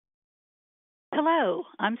Hello,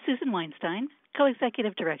 I'm Susan Weinstein,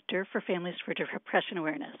 Co-Executive Director for Families for Depression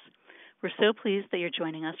Awareness. We're so pleased that you're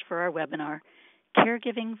joining us for our webinar,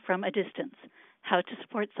 Caregiving from a Distance, How to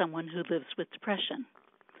Support Someone Who Lives with Depression.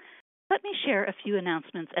 Let me share a few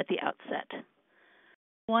announcements at the outset.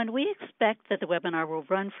 One, we expect that the webinar will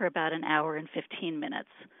run for about an hour and 15 minutes.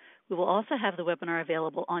 We will also have the webinar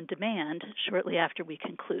available on demand shortly after we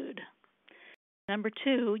conclude. Number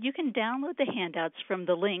two, you can download the handouts from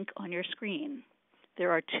the link on your screen.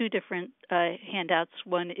 There are two different handouts.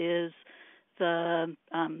 One is the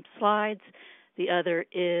slides. The other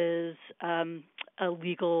is a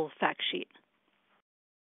legal fact sheet.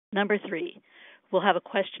 Number three, we'll have a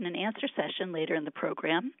question and answer session later in the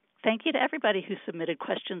program. Thank you to everybody who submitted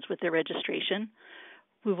questions with their registration.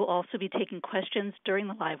 We will also be taking questions during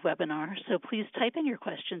the live webinar, so please type in your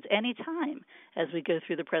questions anytime as we go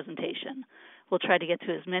through the presentation. We'll try to get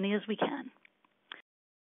to as many as we can.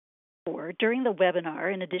 During the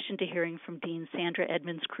webinar, in addition to hearing from Dean Sandra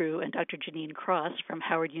Edmonds, Crewe, and Dr. JaNeen Cross from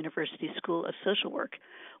Howard University School of Social Work,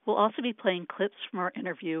 we'll also be playing clips from our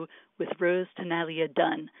interview with Rose Tenalia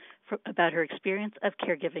Dunn about her experience of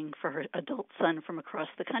caregiving for her adult son from across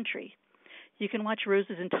the country. You can watch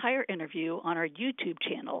Rose's entire interview on our YouTube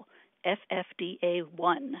channel,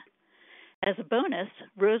 FFDA1. As a bonus,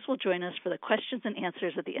 Rose will join us for the questions and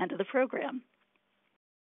answers at the end of the program.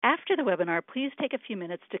 After the webinar, please take a few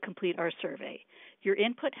minutes to complete our survey. Your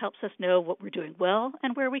input helps us know what we're doing well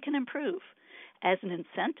and where we can improve. As an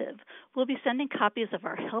incentive, we'll be sending copies of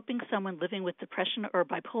our Helping Someone Living with Depression or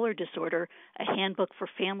Bipolar Disorder, a handbook for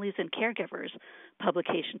families and caregivers,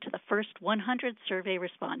 publication to the first 100 survey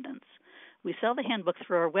respondents. We sell the handbook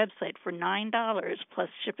through our website for $9 plus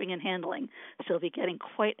shipping and handling, so you'll be getting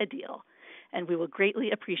quite a deal. And we will greatly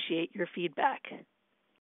appreciate your feedback.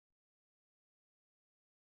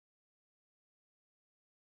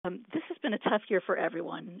 This has been a tough year for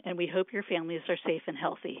everyone, and we hope your families are safe and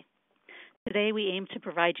healthy. Today, we aim to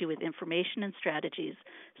provide you with information and strategies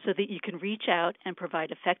so that you can reach out and provide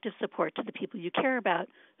effective support to the people you care about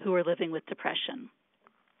who are living with depression.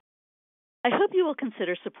 I hope you will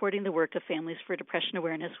consider supporting the work of Families for Depression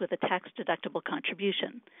Awareness with a tax-deductible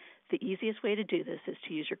contribution. The easiest way to do this is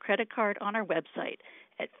to use your credit card on our website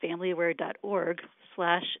at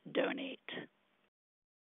familyaware.org/donate.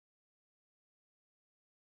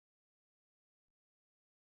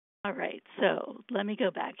 All right, so let me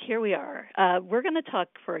go back. Here we are. We're going to talk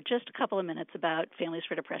for just a couple of minutes about Families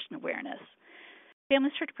for Depression Awareness.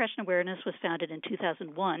 Families for Depression Awareness was founded in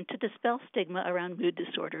 2001 to dispel stigma around mood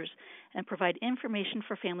disorders and provide information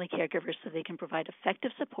for family caregivers so they can provide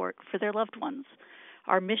effective support for their loved ones.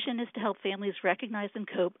 Our mission is to help families recognize and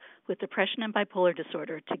cope with depression and bipolar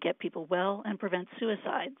disorder to get people well and prevent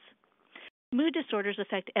suicides. Mood disorders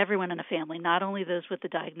affect everyone in a family, not only those with the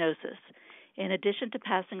diagnosis. In addition to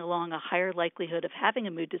passing along a higher likelihood of having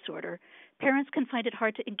a mood disorder, parents can find it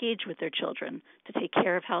hard to engage with their children, to take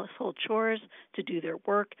care of household chores, to do their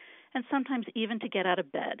work, and sometimes even to get out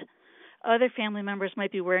of bed. Other family members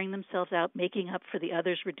might be wearing themselves out making up for the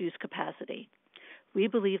other's reduced capacity. We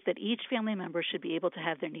believe that each family member should be able to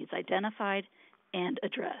have their needs identified and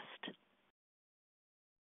addressed.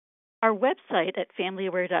 Our website at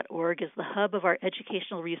familyaware.org is the hub of our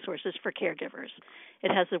educational resources for caregivers. It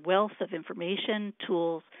has a wealth of information,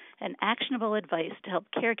 tools, and actionable advice to help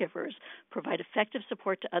caregivers provide effective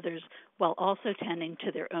support to others while also tending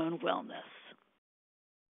to their own wellness.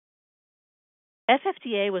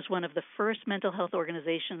 FFDA was one of the first mental health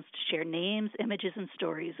organizations to share names, images, and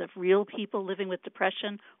stories of real people living with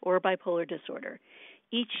depression or bipolar disorder.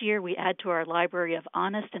 Each year, we add to our library of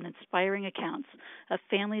honest and inspiring accounts of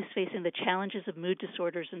families facing the challenges of mood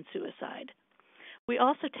disorders and suicide. We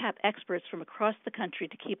also tap experts from across the country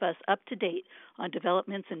to keep us up to date on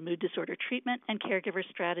developments in mood disorder treatment and caregiver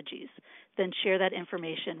strategies, then share that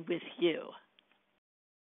information with you.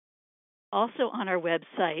 Also on our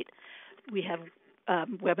website, we have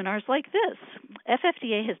webinars like this.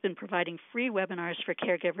 FFDA has been providing free webinars for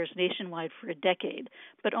caregivers nationwide for a decade,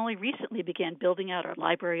 but only recently began building out our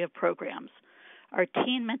library of programs. Our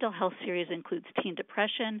teen mental health series includes teen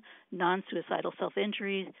depression, non-suicidal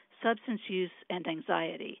self-injury, substance use, and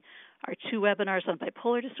anxiety. Our 2 webinars on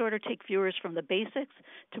bipolar disorder take viewers from the basics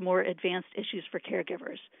to more advanced issues for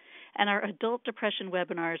caregivers. And our adult depression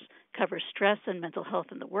webinars cover stress and mental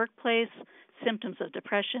health in the workplace, symptoms of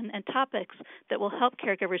depression, and topics that will help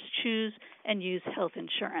caregivers choose and use health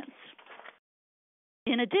insurance.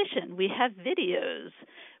 In addition, we have videos.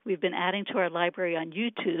 We've been adding to our library on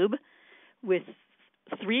YouTube with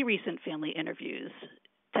 3 recent family interviews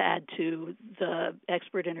to add to the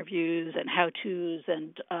expert interviews and how-tos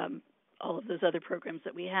and all of those other programs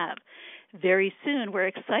that we have. Very soon, we're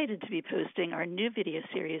excited to be posting our new video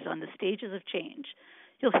series on the stages of change.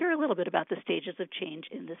 You'll hear a little bit about the stages of change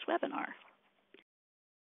in this webinar.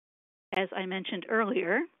 As I mentioned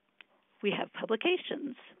earlier, we have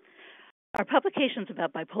publications. Our publications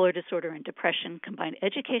about bipolar disorder and depression combine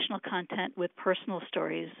educational content with personal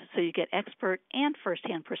stories so you get expert and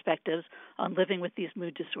firsthand perspectives on living with these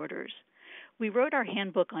mood disorders. We wrote our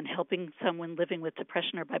handbook on helping someone living with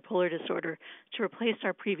depression or bipolar disorder to replace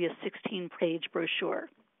our previous 16-page brochure.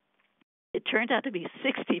 It turned out to be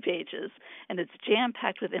 60 pages, and it's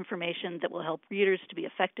jam-packed with information that will help readers to be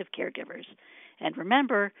effective caregivers. And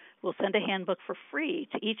remember, we'll send a handbook for free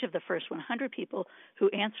to each of the first 100 people who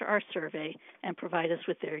answer our survey and provide us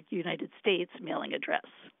with their United States mailing address.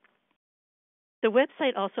 The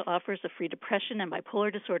website also offers a free depression and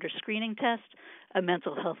bipolar disorder screening test, a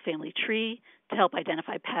mental health family tree to help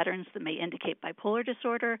identify patterns that may indicate bipolar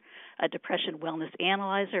disorder, a depression wellness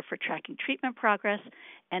analyzer for tracking treatment progress,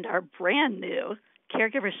 and our brand new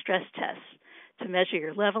caregiver stress test to measure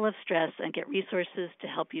your level of stress and get resources to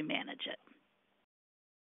help you manage it.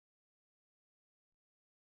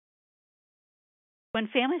 When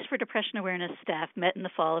Families for Depression Awareness staff met in the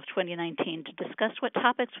fall of 2019 to discuss what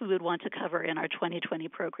topics we would want to cover in our 2020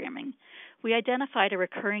 programming, we identified a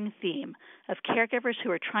recurring theme of caregivers who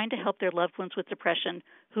are trying to help their loved ones with depression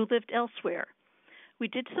who lived elsewhere. We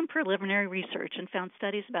did some preliminary research and found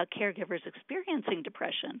studies about caregivers experiencing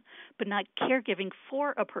depression, but not caregiving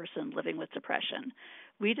for a person living with depression.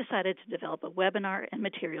 We decided to develop a webinar and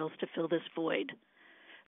materials to fill this void.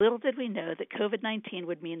 Little did we know that COVID-19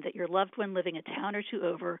 would mean that your loved one living a town or two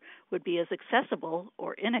over would be as accessible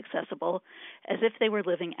or inaccessible as if they were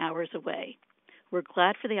living hours away. We're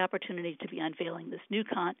glad for the opportunity to be unveiling this new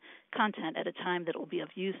content at a time that will be of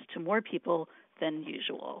use to more people than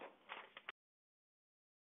usual.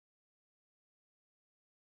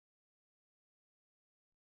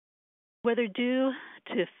 Whether due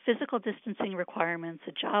to physical distancing requirements,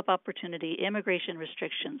 a job opportunity, immigration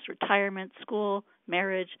restrictions, retirement, school,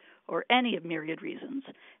 marriage, or any of myriad reasons,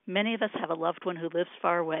 many of us have a loved one who lives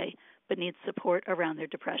far away but needs support around their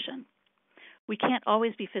depression. We can't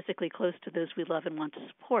always be physically close to those we love and want to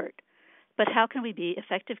support, but how can we be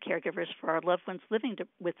effective caregivers for our loved ones living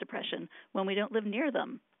with depression when we don't live near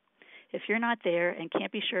them? If you're not there and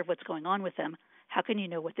can't be sure of what's going on with them, how can you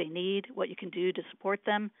know what they need, what you can do to support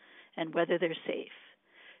them, and whether they're safe?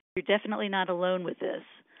 You're definitely not alone with this.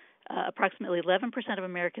 Approximately 11% of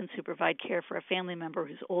Americans who provide care for a family member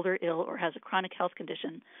who's older, ill, or has a chronic health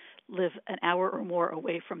condition live an hour or more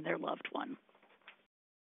away from their loved one.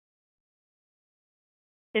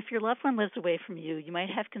 If your loved one lives away from you, you might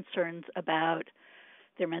have concerns about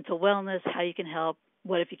their mental wellness, how you can help.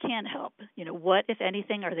 What if you can't help? What, if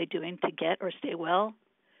anything, are they doing to get or stay well?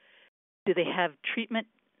 Do they have treatment?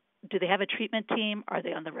 Do they have a treatment team? Are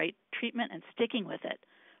they on the right treatment and sticking with it?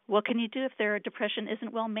 What can you do if their depression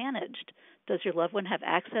isn't well managed? Does your loved one have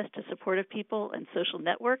access to supportive people and social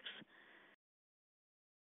networks?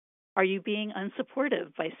 Are you being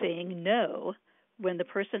unsupportive by saying no when the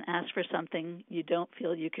person asks for something you don't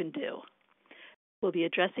feel you can do? We'll be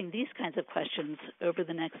addressing these kinds of questions over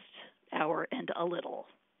the next hour and a little.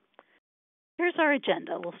 Here's our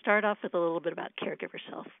agenda. We'll start off with a little bit about caregiver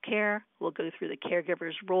self-care. We'll go through the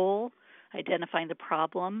caregiver's role, identifying the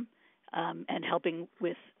problem, and helping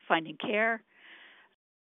with finding care.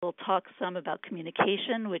 We'll talk some about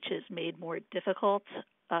communication, which is made more difficult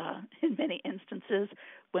in many instances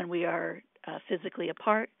when we are physically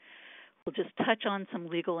apart. We'll just touch on some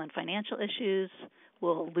legal and financial issues.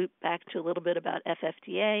 We'll loop back to a little bit about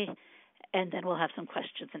FFDA, and then we'll have some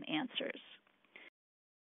questions and answers.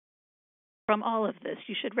 From all of this,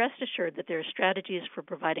 you should rest assured that there are strategies for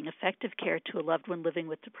providing effective care to a loved one living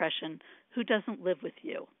with depression who doesn't live with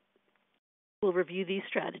you. We'll review these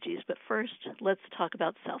strategies, but first, let's talk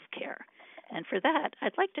about self-care. And for that,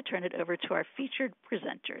 I'd like to turn it over to our featured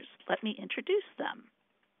presenters. Let me introduce them.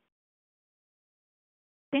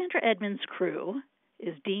 Sandra Edmonds Crewe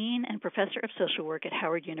is Dean and Professor of Social Work at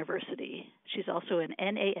Howard University. She's also an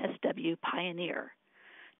NASW pioneer.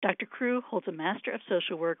 Dr. Crewe holds a Master of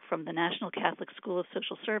Social Work from the National Catholic School of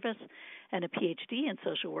Social Service and a PhD in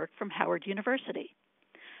Social Work from Howard University.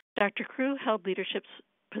 Dr. Crewe held leadership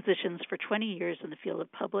positions for 20 years in the field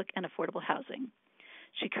of public and affordable housing.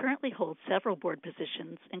 She currently holds several board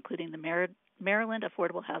positions, including the Maryland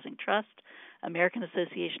Affordable Housing Trust, American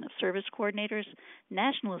Association of Service Coordinators,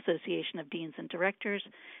 National Association of Deans and Directors,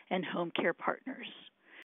 and Home Care Partners.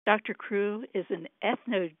 Dr. Crewe is an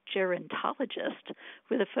ethnogerontologist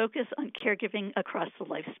with a focus on caregiving across the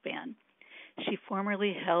lifespan. She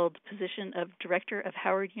formerly held position of Director of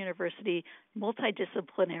Howard University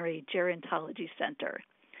Multidisciplinary Gerontology Center.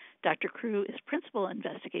 Dr. Crewe is Principal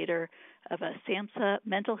Investigator of a SAMHSA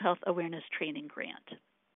Mental Health Awareness Training Grant.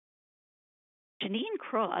 JaNeen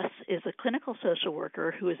Cross is a clinical social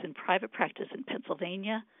worker who is in private practice in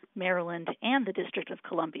Pennsylvania, Maryland, and the District of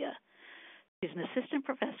Columbia. She's an assistant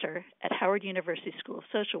professor at Howard University School of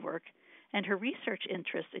Social Work, and her research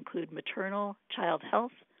interests include maternal child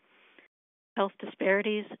health, health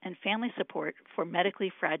disparities, and family support for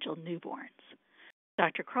medically fragile newborns.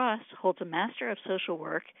 Dr. Cross holds a Master of Social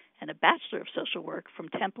Work and a Bachelor of Social Work from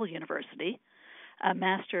Temple University, a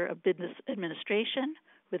Master of Business Administration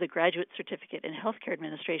with a Graduate Certificate in Healthcare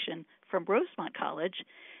Administration from Rosemont College,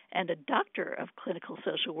 and a Doctor of Clinical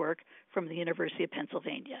Social Work from the University of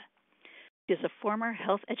Pennsylvania. She is a former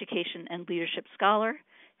Health Education and Leadership Scholar,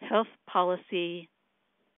 Health Policy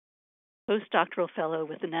Postdoctoral Fellow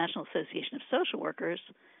with the National Association of Social Workers.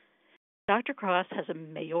 Dr. Cross has a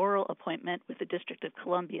mayoral appointment with the District of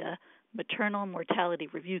Columbia Maternal Mortality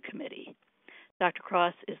Review Committee. Dr.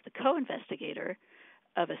 Cross is the co-investigator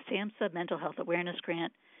of a SAMHSA Mental Health Awareness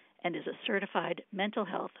Grant and is a certified mental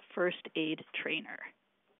health first aid trainer.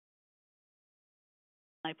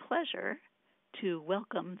 My pleasure to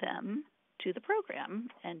welcome them to the program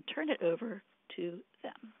and turn it over to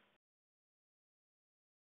them.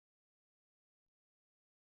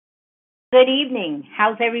 Good evening.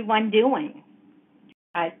 How's everyone doing?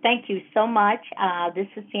 Thank you so much. This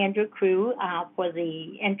is Sandra Crewe for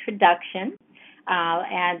the introduction.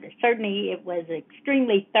 And certainly it was an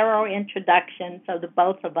extremely thorough introduction to the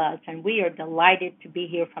both of us, and we are delighted to be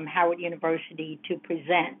here from Howard University to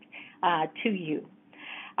present to you.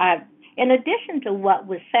 In addition to what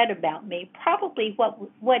was said about me, probably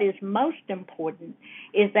what is most important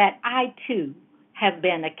is that I, too, have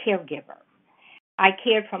been a caregiver. I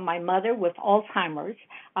cared for my mother with Alzheimer's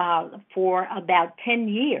for about 10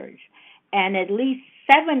 years, and at least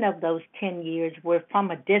 7 of those 10 years were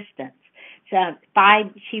from a distance.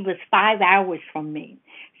 She was 5 hours from me.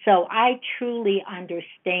 So I truly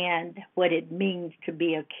understand what it means to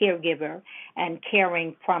be a caregiver and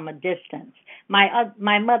caring from a distance.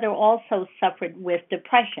 My mother also suffered with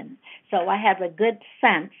depression, so I have a good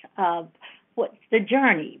sense of what's the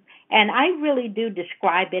journey. And I really do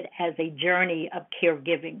describe it as a journey of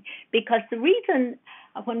caregiving, because the reason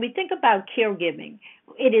when we think about caregiving,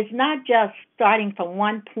 it is not just starting from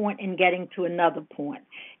one point and getting to another point.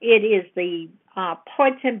 It is the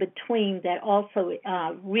parts in between that also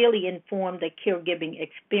really inform the caregiving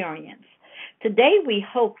experience. Today, we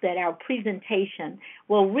hope that our presentation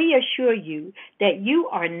will reassure you that you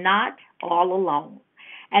are not all alone,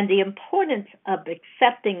 and the importance of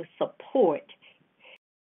accepting support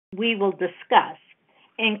we will discuss,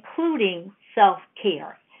 including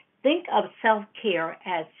self-care. Think of self-care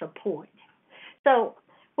as support. So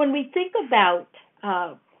when we think about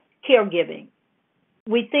caregiving,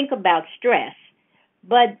 we think about stress,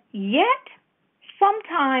 but yet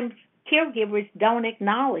sometimes caregivers don't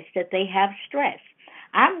acknowledge that they have stress.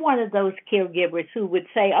 I'm one of those caregivers who would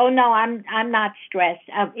say, "Oh no, I'm not stressed.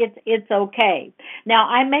 It's okay." Now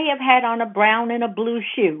I may have had on a brown and a blue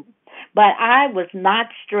shoe, but I was not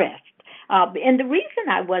stressed. And the reason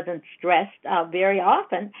I wasn't stressed very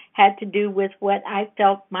often had to do with what I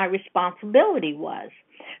felt my responsibility was.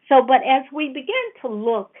 So, but as we begin to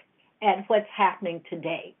look at what's happening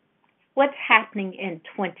today, what's happening in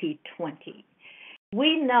 2020,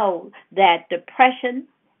 we know that depression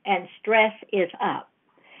and stress is up.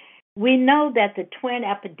 We know that the twin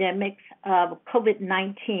epidemics of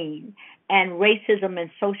COVID-19 and racism and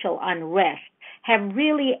social unrest have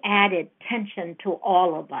really added tension to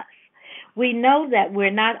all of us. We know that we're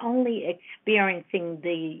not only experiencing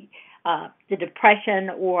the depression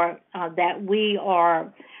or that we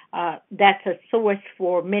are that's a source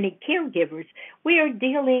for many caregivers. We are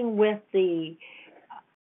dealing with the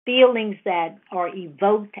feelings that are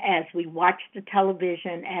evoked as we watch the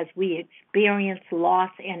television, as we experience loss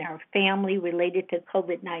in our family related to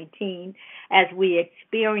COVID-19, as we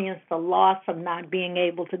experience the loss of not being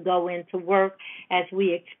able to go into work, as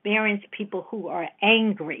we experience people who are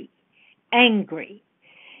angry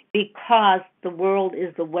because the world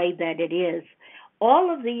is the way that it is.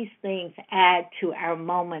 All of these things add to our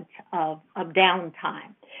moments of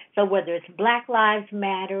downtime. So whether it's Black Lives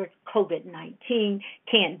Matter, COVID-19,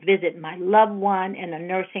 can't visit my loved one in a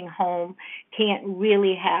nursing home, can't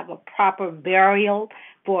really have a proper burial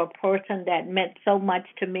for a person that meant so much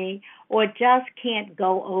to me, or just can't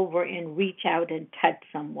go over and reach out and touch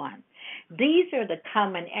someone. These are the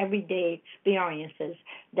common everyday experiences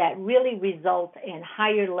that really result in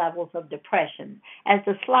higher levels of depression. As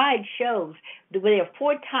the slide shows, there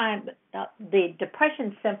are the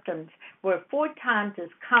depression symptoms were 4 times as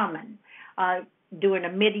common during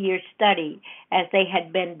a mid-year study as they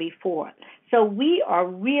had been before. So we are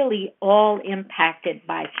really all impacted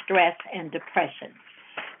by stress and depression.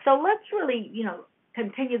 So let's really,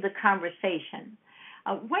 continue the conversation.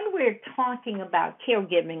 When we're talking about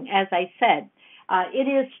caregiving, as I said, it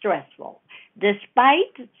is stressful.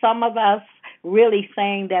 Despite some of us really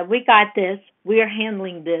saying that we got this, we're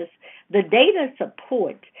handling this, the data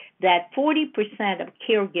support that 40% of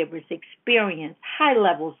caregivers experience high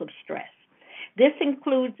levels of stress. This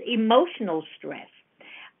includes emotional stress.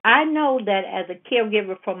 I know that as a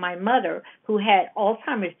caregiver for my mother who had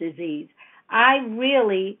Alzheimer's disease, I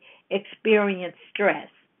really experienced stress.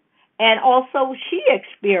 And also she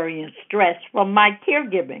experienced stress from my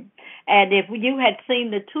caregiving. And if you had seen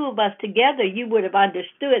the two of us together, you would have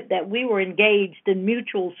understood that we were engaged in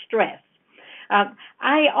mutual stress.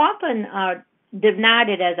 I often denied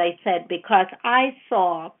it, as I said, because I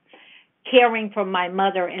saw caring for my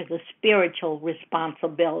mother as a spiritual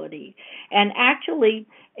responsibility. And actually,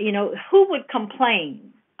 who would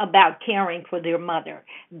complain about caring for their mother?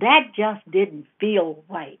 That just didn't feel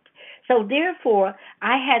right. So therefore,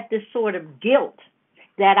 I had this sort of guilt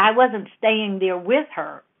that I wasn't staying there with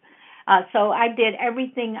her. So I did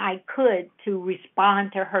everything I could to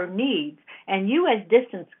respond to her needs. And you as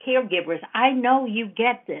distance caregivers, I know you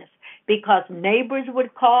get this because neighbors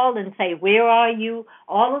would call and say, where are you?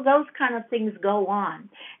 All of those kind of things go on.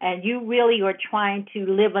 And you really are trying to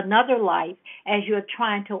live another life as you're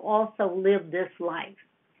trying to also live this life.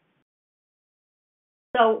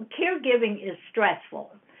 So caregiving is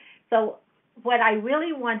stressful. So what I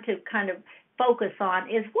really want to kind of focus on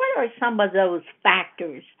is what are some of those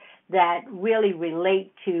factors that really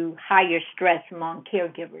relate to higher stress among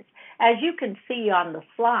caregivers. As you can see on the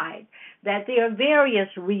slide, that there are various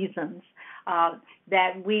reasons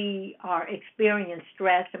that we are experiencing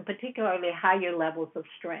stress, and particularly higher levels of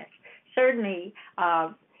stress. Certainly,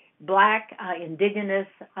 Black, indigenous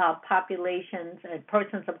populations and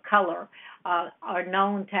persons of color are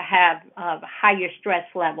known to have higher stress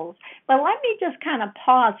levels. But let me just kind of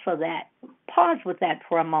pause with that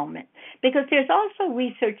for a moment, because there's also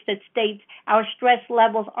research that states our stress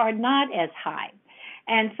levels are not as high.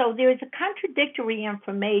 And so there's a contradictory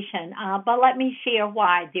information, but let me share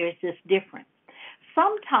why there's this difference.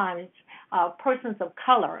 Sometimes persons of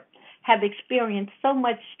color have experienced so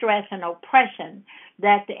much stress and oppression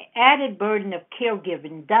that the added burden of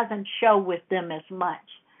caregiving doesn't show with them as much.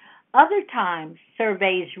 Other times,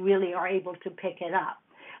 surveys really are able to pick it up.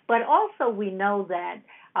 But also we know that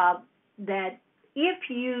if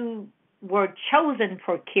you were chosen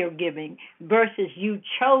for caregiving versus you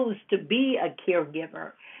chose to be a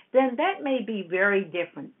caregiver, then that may be very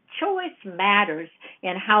different. Choice matters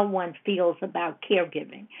in how one feels about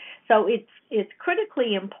caregiving. So it's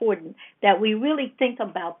critically important that we really think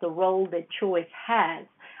about the role that choice has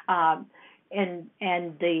and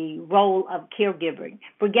the role of caregiving.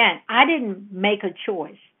 But again, I didn't make a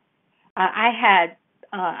choice. I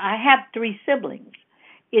have 3 siblings.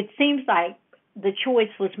 It seems like the choice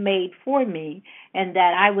was made for me and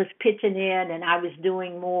that I was pitching in and I was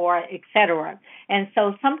doing more, etc. And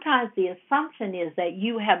so sometimes the assumption is that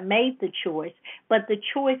you have made the choice, but the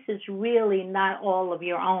choice is really not all of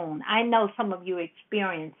your own. I know some of you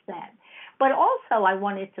experienced that. But also I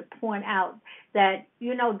wanted to point out that,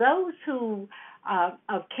 those who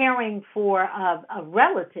are caring for a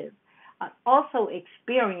relative also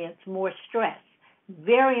experience more stress.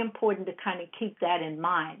 Very important to kind of keep that in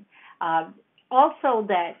mind. Also,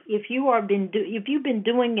 that if you've been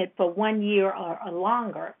doing it for 1 year or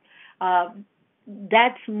longer,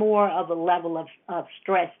 that's more of a level of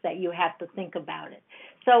stress that you have to think about it.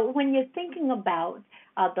 So when you're thinking about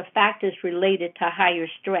the factors related to higher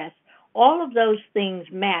stress, all of those things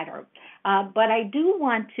matter. But I do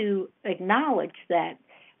want to acknowledge that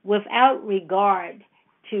without regard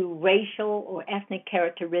to racial or ethnic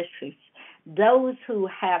characteristics, those who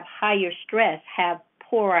have higher stress have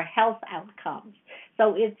poorer health outcomes.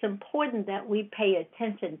 So it's important that we pay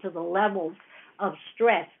attention to the levels of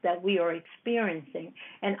stress that we are experiencing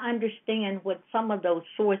and understand what some of those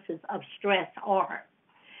sources of stress are.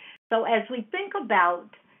 So as we think about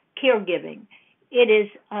caregiving, it is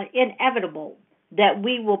inevitable that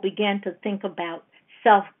we will begin to think about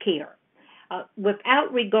self-care.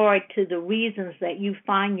 Without regard to the reasons that you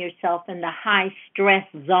find yourself in the high stress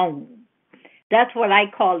zone. That's what I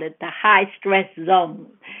call it, the high stress zone.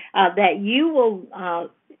 That you will,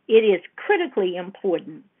 it is critically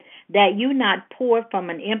important that you not pour from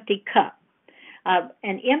an empty cup.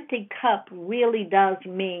 An empty cup really does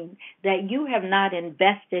mean that you have not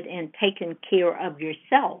invested in taking care of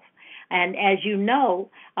yourself. And as you know,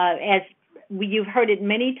 as you've heard it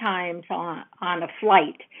many times on a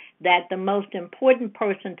flight, that the most important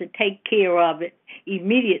person to take care of it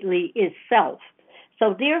immediately is self.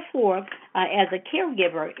 So therefore, as a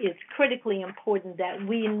caregiver, it's critically important that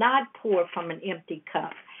we not pour from an empty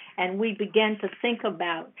cup, and we begin to think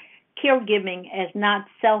about caregiving as not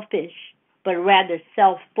selfish, but rather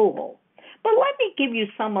self-full. But let me give you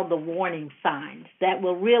some of the warning signs that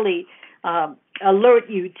will really alert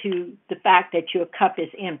you to the fact that your cup is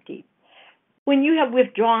empty. When you have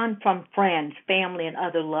withdrawn from friends, family, and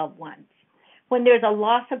other loved ones, when there's a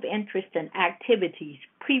loss of interest in activities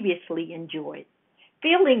previously enjoyed,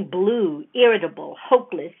 feeling blue, irritable,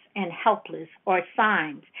 hopeless, and helpless are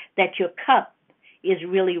signs that your cup is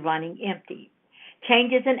really running empty.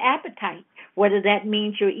 Changes in appetite, whether that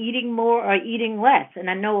means you're eating more or eating less. And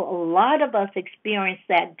I know a lot of us experienced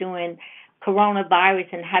that during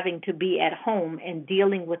coronavirus and having to be at home and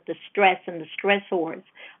dealing with the stress and the stressors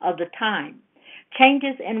of the time.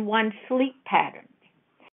 Changes in one's sleep patterns,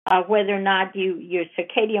 whether or not your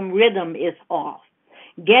circadian rhythm is off.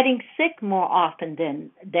 Getting sick more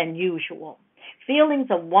often than usual. Feelings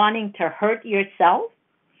of wanting to hurt yourself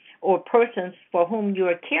or persons for whom you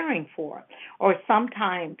are caring for, or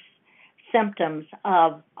sometimes symptoms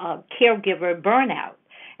of caregiver burnout.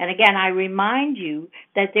 And again, I remind you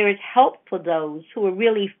that there is help for those who are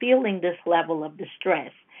really feeling this level of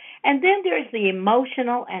distress. And then there's the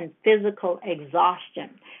emotional and physical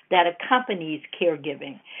exhaustion that accompanies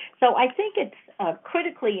caregiving. So I think it's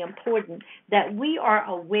critically important that we are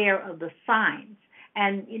aware of the signs.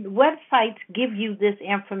 And websites give you this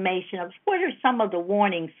information of what are some of the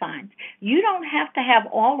warning signs. You don't have to have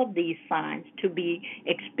all of these signs to be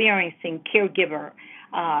experiencing caregiver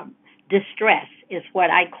distress, is what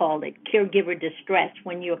I call it, caregiver distress,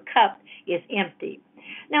 when your cup is empty.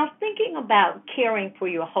 Now, thinking about caring for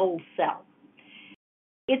your whole self,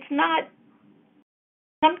 it's not,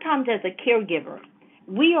 sometimes as a caregiver,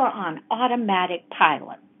 we are on automatic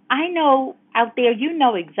pilot. I know out there, you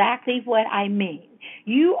know exactly what I mean.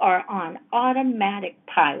 You are on automatic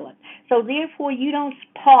pilot. So therefore, you don't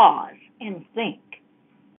pause and think,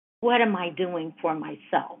 what am I doing for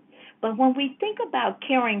myself? But when we think about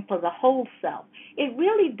caring for the whole self, it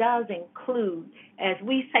really does include, as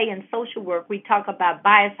we say in social work, we talk about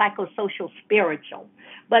biopsychosocial spiritual,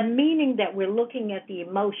 but meaning that we're looking at the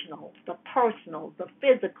emotional, the personal, the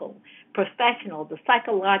physical, professional, the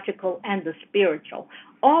psychological, and the spiritual.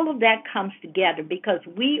 All of that comes together because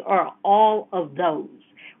we are all of those.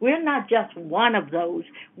 We're not just one of those.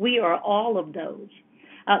 We are all of those.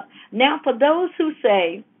 Now, for those who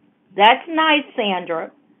say, that's nice,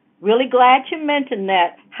 Sandra, really glad you mentioned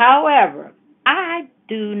that. However, I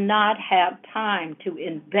do not have time to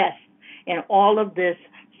invest in all of this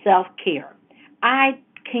self-care. I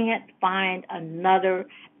can't find another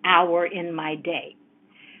hour in my day.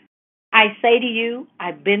 I say to you,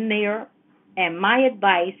 I've been there, and my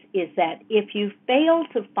advice is that if you fail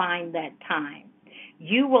to find that time,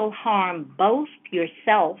 you will harm both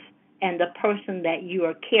yourself and the person that you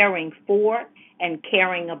are caring for and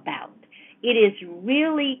caring about. It is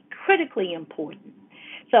really critically important.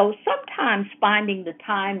 So sometimes finding the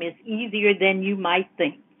time is easier than you might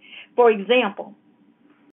think. For example,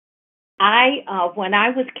 when I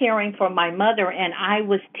was caring for my mother and I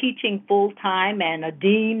was teaching full-time and a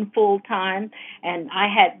dean full-time, and I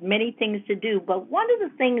had many things to do, but one of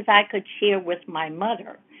the things I could share with my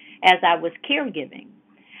mother as I was caregiving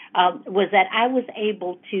was that I was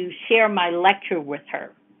able to share my lecture with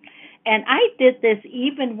her. And I did this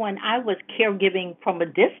even when I was caregiving from a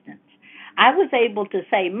distance. I was able to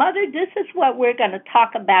say, Mother, this is what we're going to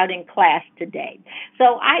talk about in class today.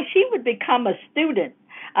 So she would become a student,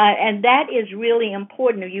 and that is really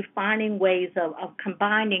important. Are you finding ways of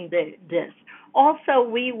combining this? Also,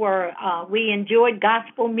 we enjoyed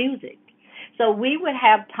gospel music. So we would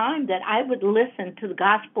have time that I would listen to the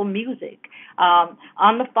gospel music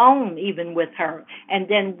on the phone even with her, and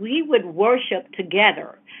then we would worship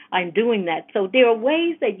together in doing that. So there are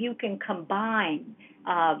ways that you can combine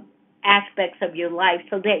aspects of your life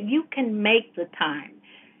so that you can make the time.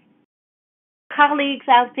 Colleagues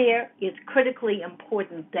out there, it's critically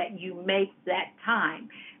important that you make that time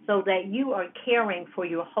so that you are caring for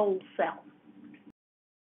your whole self.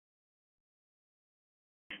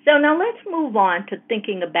 So now let's move on to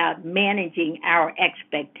thinking about managing our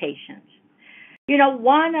expectations. You know,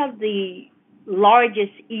 one of the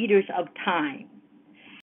largest eaters of time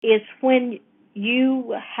is when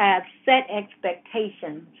you have set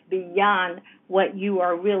expectations beyond what you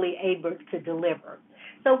are really able to deliver.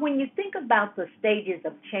 So when you think about the stages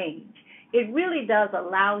of change, it really does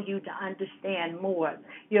allow you to understand more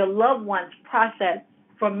your loved one's process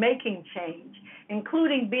for making change,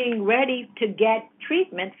 including being ready to get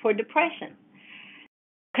treatment for depression.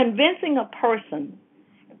 Convincing a person,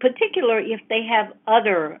 particularly if they have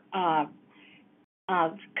other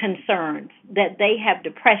concerns that they have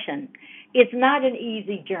depression, it's not an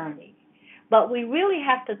easy journey. But we really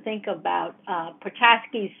have to think about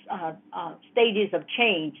Prochaska's stages of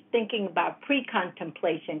change, thinking about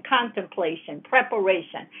pre-contemplation, contemplation,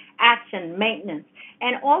 preparation, action, maintenance,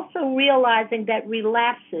 and also realizing that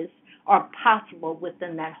relapses are possible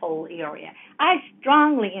within that whole area. I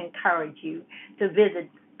strongly encourage you to visit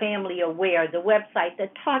Family Aware, the website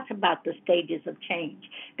that talks about the stages of change,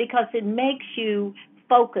 because it makes you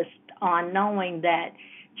focused on knowing that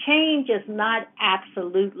change is not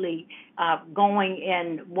absolutely going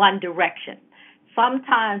in one direction.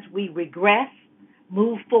 Sometimes we regress,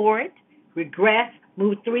 move forward, regress,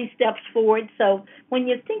 move 3 steps forward. So when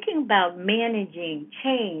you're thinking about managing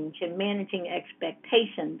change and managing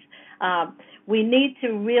expectations, we need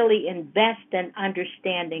to really invest in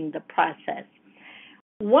understanding the process.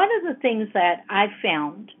 One of the things that I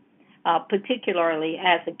found, particularly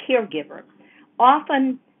as a caregiver,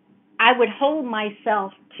 often I would hold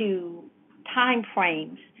myself to time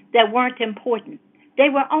frames that weren't important. They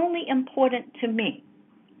were only important to me.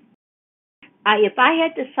 If I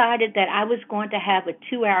had decided that I was going to have a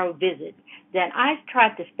 2-hour visit, then I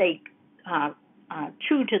tried to stay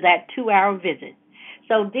true to that 2-hour visit.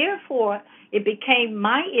 So therefore, it became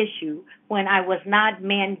my issue when I was not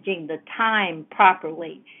managing the time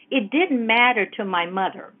properly. It didn't matter to my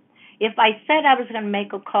mother. If I said I was going to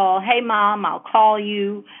make a call, hey, Mom, I'll call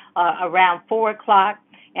you around 4 o'clock,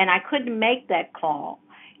 and I couldn't make that call,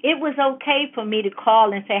 it was okay for me to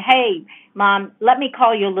call and say, hey, Mom, let me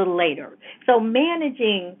call you a little later. So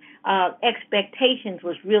managing expectations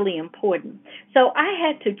was really important. So I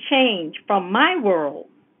had to change from my world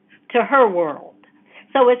to her world.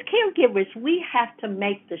 So as caregivers, we have to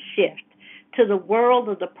make the shift to the world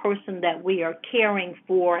of the person that we are caring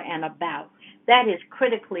for and about. That is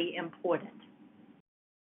critically important.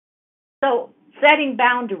 So setting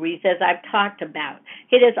boundaries, as I've talked about,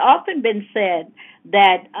 it has often been said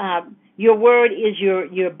that your word is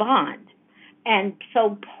your bond. And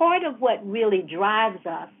so part of what really drives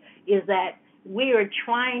us is that we are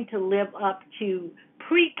trying to live up to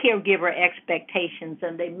pre-caregiver expectations,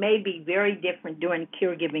 and they may be very different during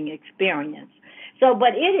caregiving experience. So,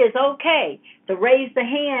 but it is okay to raise the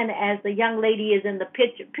hand as the young lady is in the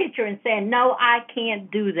picture and saying, no, I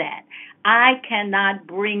can't do that. I cannot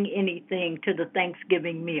bring anything to the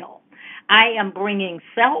Thanksgiving meal. I am bringing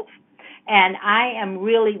self, and I am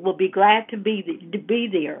really will be glad to be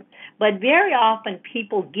there. But very often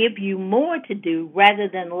people give you more to do rather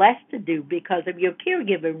than less to do because of your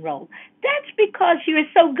caregiving role. That's because you're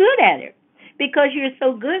so good at it. Because you're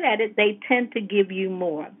so good at it, they tend to give you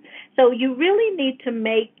more. So you really need to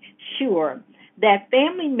make sure that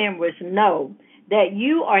family members know that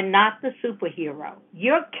you are not the superhero.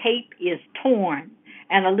 Your cape is torn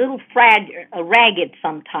and a little ragged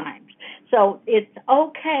sometimes. So it's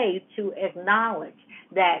okay to acknowledge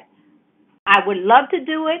that I would love to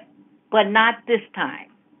do it, but not this time.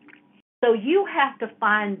 So you have to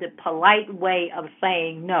find the polite way of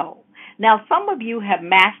saying no. Now, some of you have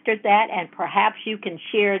mastered that, and perhaps you can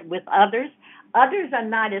share it with others. Others are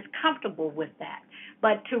not as comfortable with that.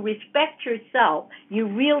 But to respect yourself, you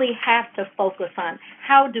really have to focus on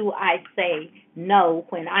how do I say no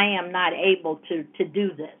when I am not able to do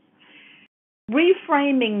this.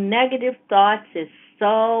 Reframing negative thoughts is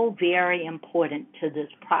so very important to this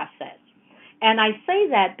process. And I say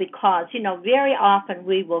that because, very often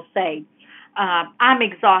we will say, I'm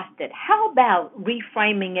exhausted. How about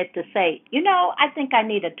reframing it to say, I think I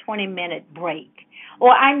need a 20-minute break,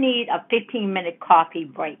 or I need a 15-minute coffee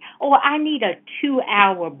break, or I need a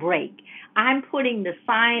 2-hour break. I'm putting the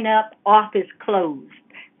sign up, office closed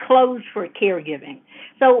for caregiving.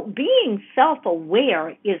 So being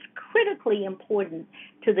self-aware is critically important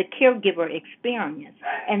to the caregiver experience.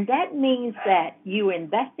 And that means that you're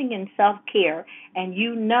investing in self-care and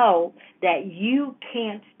you know that you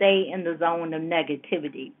can't stay in the zone of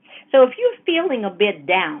negativity. So if you're feeling a bit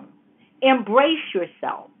down, embrace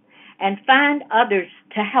yourself and find others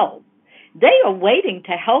to help. They are waiting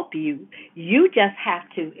to help you. You just have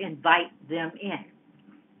to invite them in.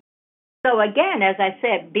 So again, as I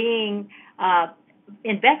said,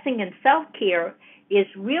 investing in self-care is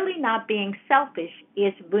really not being selfish,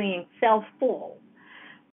 it's being self-full.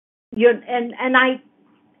 and I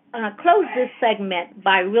close this segment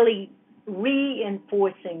by really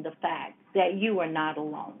reinforcing the fact that you are not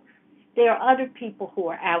alone. There are other people who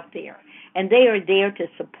are out there, and they are there to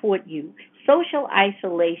support you. Social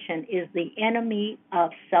isolation is the enemy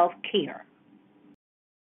of self care.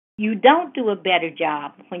 You don't do a better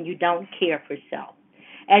job when you don't care for self.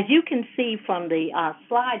 As you can see from the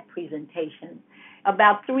slide presentation,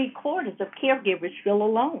 about three-quarters of caregivers feel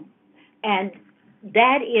alone. And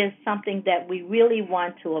that is something that we really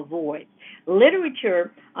want to avoid.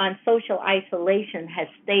 Literature on social isolation has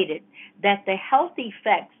stated that the health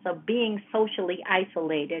effects of being socially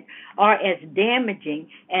isolated are as damaging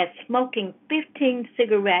as smoking 15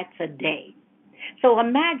 cigarettes a day. So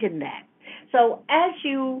imagine that. So as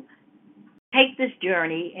you take this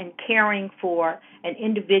journey in caring for an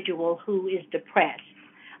individual who is depressed,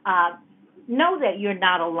 uh, know that you're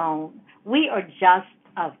not alone. We are just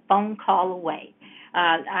a phone call away.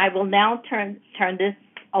 I will now turn this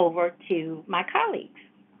over to my colleagues.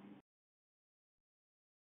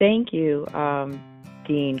 Thank you,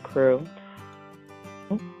 Dean Crewe.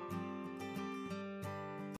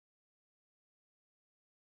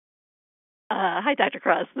 Hi, Dr.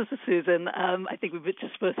 Cross. This is Susan. I think we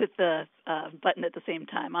just both hit the button at the same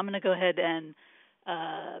time. I'm going to go ahead and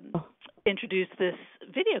introduce this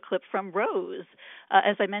video clip from Rose.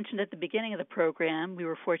 As I mentioned at the beginning of the program, we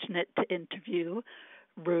were fortunate to interview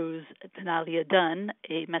Rose Tenalia Dunn,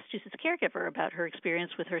 a Massachusetts caregiver, about her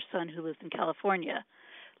experience with her son who lives in California.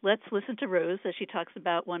 Let's listen to Rose as she talks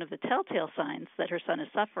about one of the telltale signs that her son is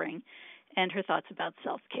suffering and her thoughts about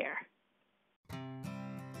self-care.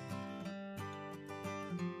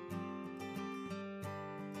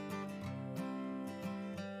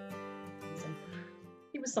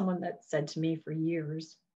 He was someone that said to me for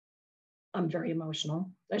years, I'm very emotional,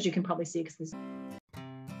 as you can probably see, because this.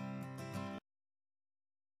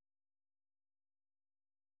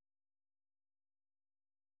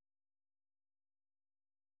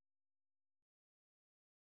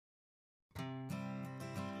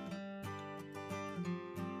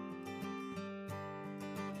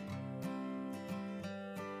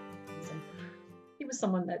 He was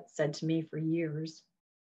someone that said to me for years,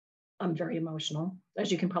 I'm very emotional,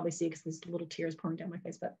 as you can probably see, because there's little tears pouring down my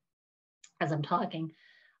face, but as I'm talking,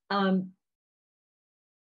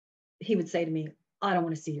 he would say to me, I don't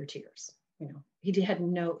want to see your tears. You know, he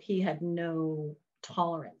had no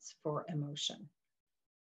tolerance for emotion.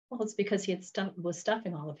 Well, it's because he was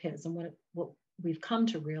stuffing all of his. And what we've come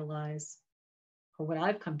to realize, or what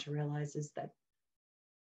I've come to realize, is that,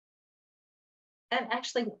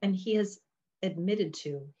 and he has admitted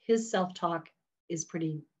to, his self-talk is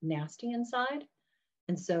pretty nasty inside.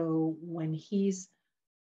 And so when he's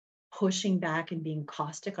pushing back and being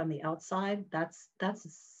caustic on the outside, that's a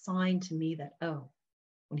sign to me that, oh,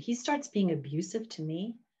 when he starts being abusive to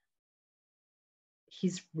me,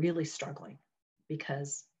 he's really struggling,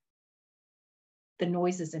 because the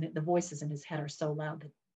noises in it, the voices in his head are so loud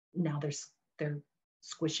that now they're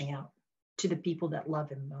squishing out to the people that love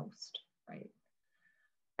him most, right?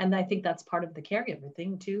 And I think that's part of the caregiver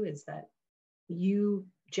thing too, is that you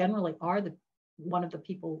generally are one of the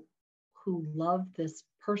people who love this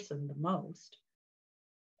person the most,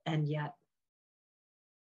 and yet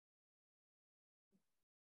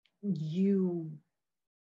you're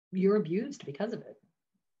abused because of it.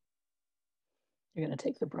 You're going to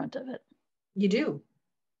take the brunt of it. You do.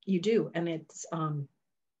 And it's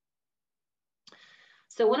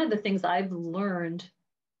so one of the things I've learned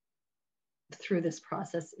through this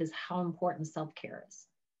process is how important self-care is.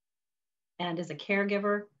 And as a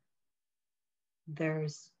caregiver,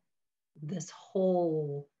 there's this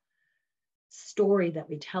whole story that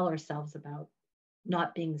we tell ourselves about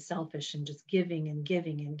not being selfish and just giving and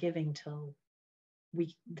giving and giving till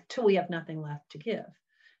we have nothing left to give.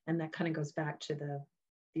 And that kind of goes back to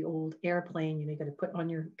the old airplane. You got to put on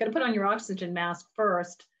your oxygen mask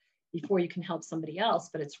first before you can help somebody else.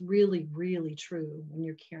 But it's really, really true when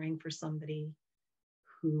you're caring for somebody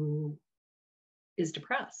who is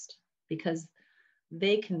depressed, because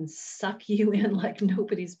they can suck you in like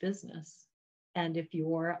nobody's business. And if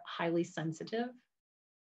you're highly sensitive,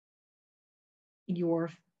 you're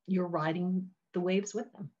riding the waves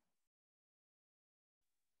with them.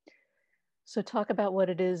 So talk about what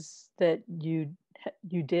it is that you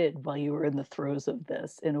did while you were in the throes of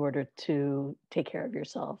this in order to take care of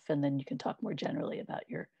yourself, and then you can talk more generally about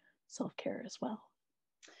your self-care as well.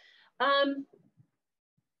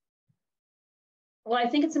 Well, I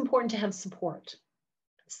think it's important to have support.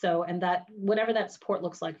 So, and that whatever that support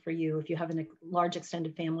looks like for you, if you have a large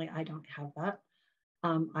extended family, I don't have that.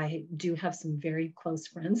 I do have some very close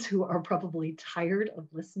friends who are probably tired of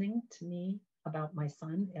listening to me about my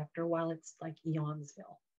son. After a while, it's like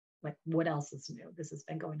eonsville. Like, what else is new? This has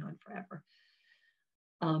been going on forever.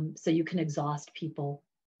 So you can exhaust people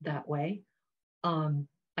that way.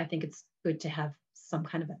 I think it's good to have some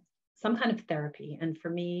kind of therapy. And for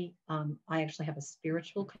me, I actually have a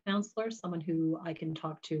spiritual counselor, someone who I can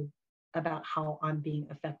talk to about how I'm being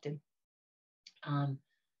affected.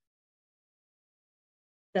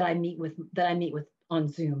 That I meet with on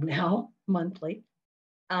Zoom now monthly,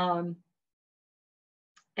 and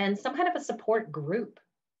some kind of a support group,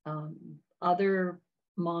 other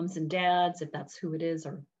moms and dads, if that's who it is,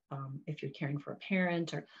 or if you're caring for a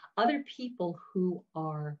parent, or other people who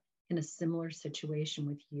are in a similar situation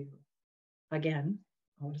with you. Again,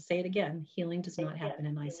 I want to say it again, healing does not happen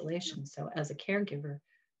in isolation. So as a caregiver,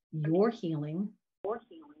 you're healing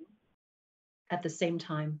at the same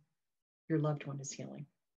time your loved one is healing,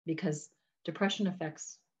 because depression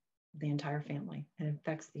affects the entire family and it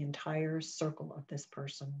affects the entire circle of this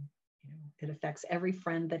person. You know, it affects every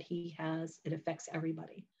friend that he has. It affects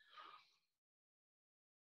everybody.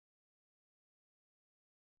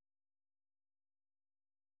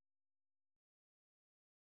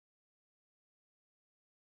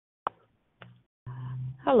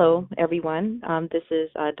 Hello, everyone. This is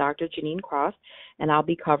Dr. JaNeen Cross, and I'll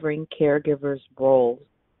be covering caregivers' roles.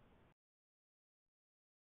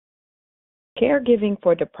 Caregiving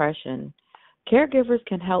for depression. Caregivers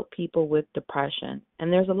can help people with depression,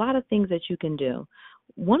 and there's a lot of things that you can do.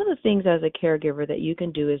 One of the things as a caregiver that you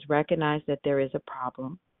can do is recognize that there is a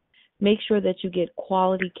problem, make sure that you get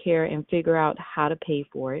quality care and figure out how to pay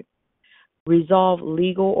for it, resolve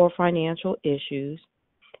legal or financial issues,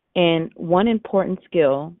 and one important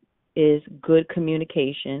skill is good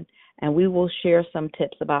communication, and we will share some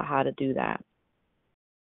tips about how to do that.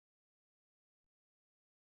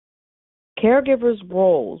 Caregivers'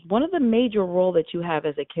 roles. One of the major roles that you have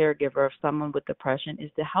as a caregiver of someone with depression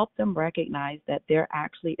is to help them recognize that there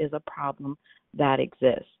actually is a problem that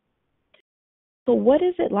exists. So what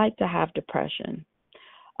is it like to have depression?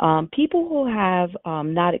 People who have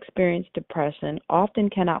not experienced depression often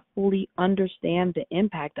cannot fully understand the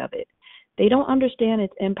impact of it. They don't understand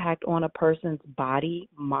its impact on a person's body,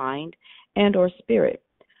 mind, and or spirit.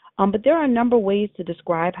 But there are a number of ways to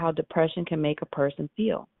describe how depression can make a person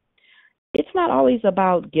feel. It's not always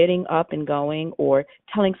about getting up and going or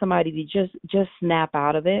telling somebody to just snap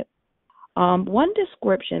out of it. One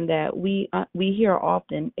description that we hear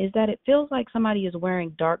often is that it feels like somebody is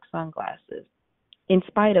wearing dark sunglasses, in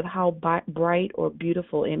spite of how bright or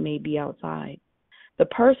beautiful it may be outside. The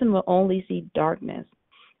person will only see darkness.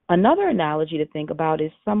 Another analogy to think about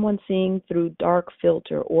is someone seeing through dark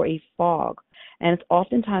filter or a fog, and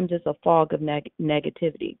oftentimes it's a fog of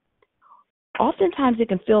negativity. Oftentimes it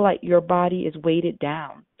can feel like your body is weighted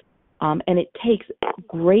down, and it takes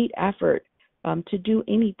great effort to do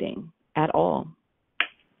anything at all.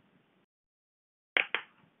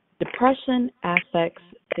 Depression affects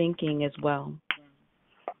thinking as well.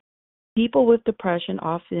 People with depression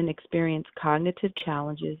often experience cognitive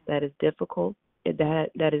challenges that is difficult, and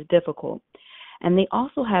they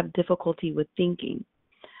also have difficulty with thinking.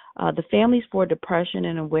 The Families for Depression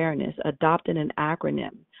and Awareness adopted an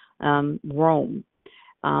acronym, ROAM,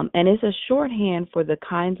 and it's a shorthand for the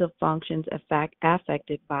kinds of functions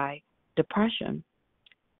affected by depression: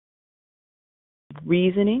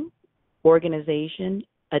 reasoning, organization,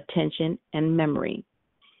 attention, and memory.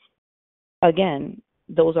 Again,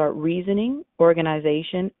 those are reasoning,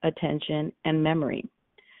 organization, attention, and memory.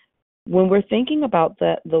 When we're thinking about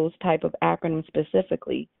those type of acronyms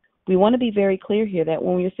specifically, we want to be very clear here that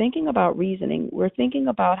when you're thinking about reasoning, we're thinking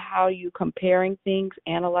about how you're comparing things,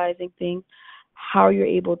 analyzing things, how you're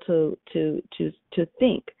able to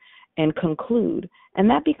think and conclude. And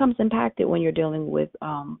that becomes impacted when you're dealing with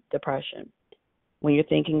depression. When you're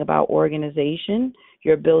thinking about organization,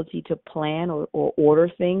 your ability to plan or order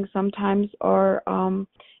things sometimes are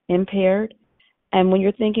impaired. And when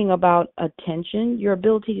you're thinking about attention, your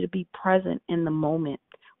ability to be present in the moment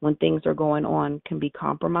when things are going on can be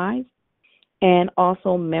compromised. And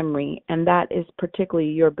also memory, and that is particularly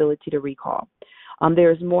your ability to recall.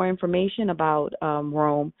 There's more information about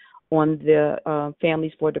ROAM on the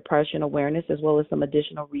Families for Depression Awareness, as well as some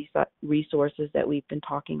additional resources that we've been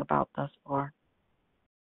talking about thus far.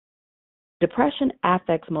 Depression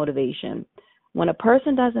affects motivation. When a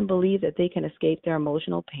person doesn't believe that they can escape their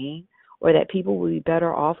emotional pain or that people will be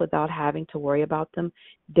better off without having to worry about them,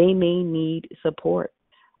 they may need support.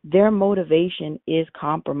 Their motivation is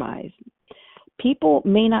compromised. People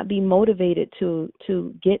may not be motivated to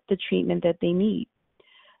get the treatment that they need.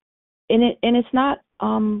 And it's not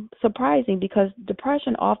surprising because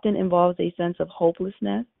depression often involves a sense of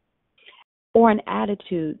hopelessness or an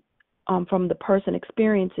attitude from the person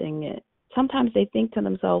experiencing it. Sometimes they think to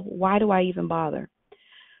themselves, why do I even bother?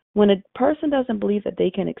 When a person doesn't believe that they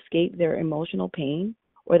can escape their emotional pain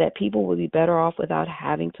or that people will be better off without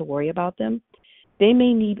having to worry about them, they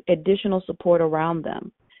may need additional support around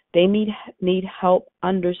them. They need help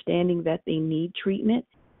understanding that they need treatment,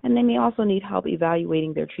 and they may also need help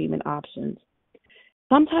evaluating their treatment options.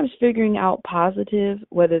 Sometimes figuring out positive,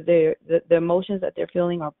 whether the emotions that they're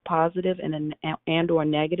feeling are positive and or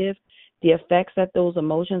negative, the effects that those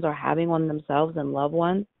emotions are having on themselves and loved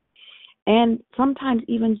ones, and sometimes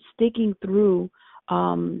even sticking through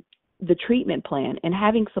the treatment plan and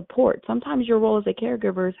having support. Sometimes your role as a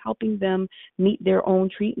caregiver is helping them meet their own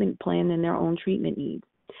treatment plan and their own treatment needs.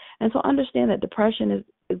 And so understand that depression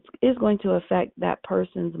is going to affect that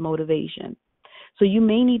person's motivation. So you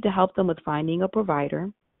may need to help them with finding a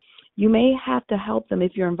provider. You may have to help them,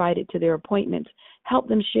 if you're invited to their appointments, help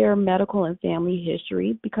them share medical and family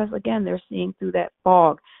history because, again, they're seeing through that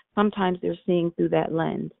fog. Sometimes they're seeing through that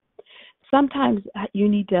lens. Sometimes you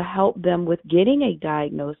need to help them with getting a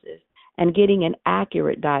diagnosis and getting an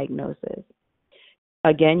accurate diagnosis.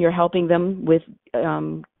 Again, you're helping them with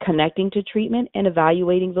connecting to treatment and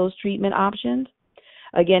evaluating those treatment options.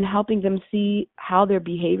 Again, helping them see how their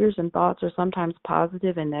behaviors and thoughts are sometimes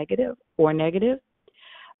positive and negative or negative.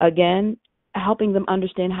 Again, helping them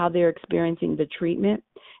understand how they're experiencing the treatment,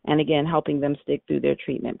 and again, helping them stick through their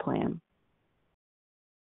treatment plan.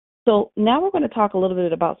 So now we're going to talk a little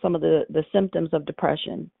bit about some of the symptoms of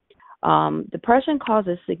depression. Depression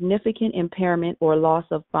causes significant impairment or loss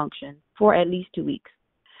of function for at least 2 weeks.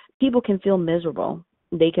 People can feel miserable.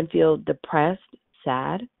 They can feel depressed,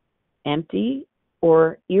 sad, empty,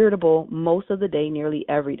 or irritable most of the day, nearly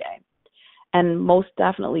every day. And most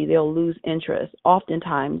definitely, they'll lose interest,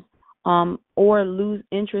 oftentimes, or lose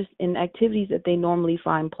interest in activities that they normally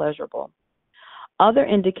find pleasurable. Other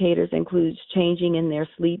indicators include changing in their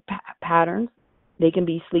sleep patterns. They can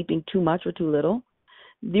be sleeping too much or too little.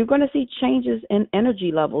 You're going to see changes in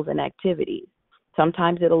energy levels and activities.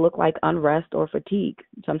 Sometimes it'll look like unrest or fatigue.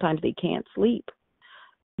 Sometimes they can't sleep.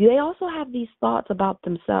 They also have these thoughts about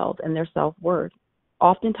themselves and their self-worth,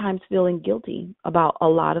 oftentimes feeling guilty about a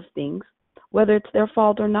lot of things. Whether it's their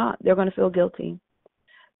fault or not, they're going to feel guilty.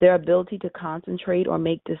 Their ability to concentrate or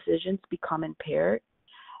make decisions become impaired,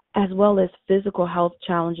 as well as physical health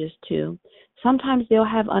challenges too. Sometimes they'll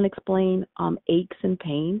have unexplained aches and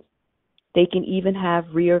pains. They can even have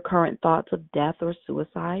recurrent thoughts of death or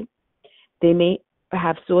suicide. They may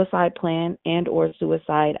have suicide plan and or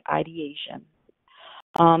suicide ideation.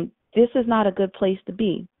 This is not a good place to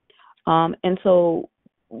be. And so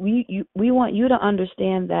we want you to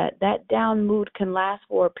understand that down mood can last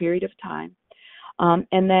for a period of time,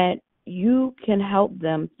 and that you can help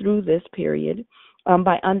them through this period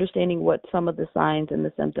by understanding what some of the signs and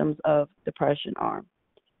the symptoms of depression are.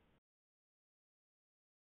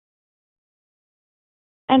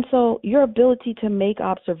 And so your ability to make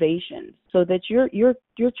observations so that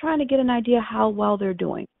you're trying to get an idea how well they're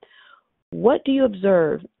doing. What do you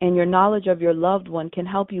observe? And your knowledge of your loved one can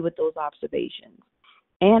help you with those observations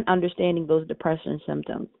and understanding those depression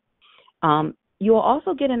symptoms. You'll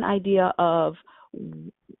also get an idea of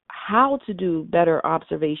how to do better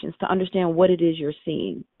observations to understand what it is you're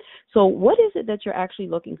seeing. So what is it that you're actually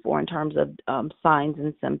looking for in terms of signs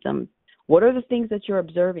and symptoms? What are the things that you're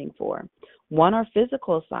observing for? One are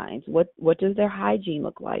physical signs. What does their hygiene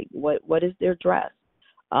look like? What is their dress?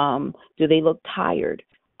 Do they look tired?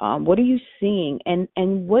 What are you seeing? And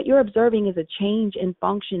what you're observing is a change in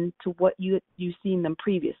function to what you've seen them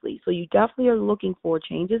previously. So you definitely are looking for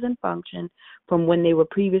changes in function from when they were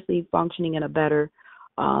previously functioning in a better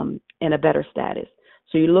status.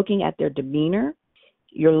 So you're looking at their demeanor.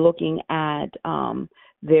 You're looking at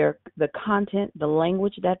the content, the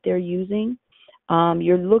language that they're using.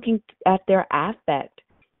 You're looking at their affect.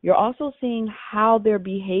 You're also seeing how their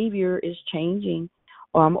behavior is changing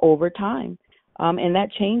over time. And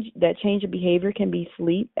that change of behavior can be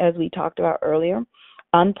sleep, as we talked about earlier,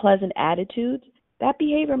 unpleasant attitudes. That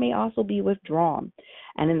behavior may also be withdrawn.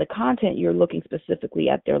 And in the content, you're looking specifically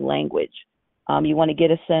at their language. You want to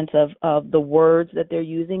get a sense of the words that they're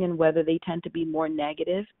using and whether they tend to be more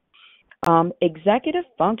negative. Executive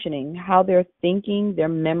functioning, how they're thinking, their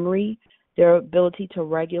memory, their ability to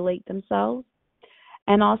regulate themselves.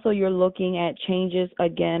 And also you're looking at changes,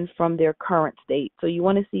 again, from their current state. So you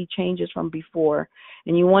want to see changes from before,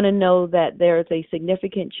 and you want to know that there's a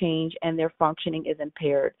significant change and their functioning is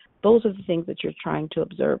impaired. Those are the things that you're trying to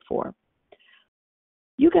observe for.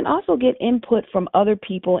 You can also get input from other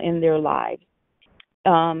people in their lives.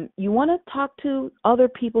 You want to talk to other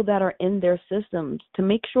people that are in their systems to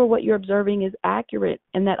make sure what you're observing is accurate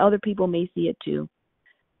and that other people may see it too.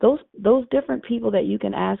 Those different people that you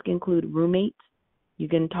can ask include roommates. You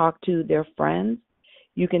can talk to their friends.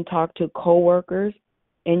 You can talk to coworkers,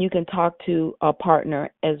 and you can talk to a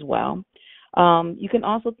partner as well. You can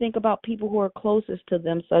also think about people who are closest to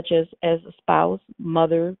them, such as a spouse,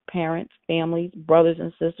 mother, parents, families, brothers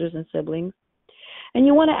and sisters and siblings. And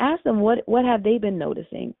you want to ask them what have they been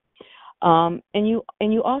noticing. And you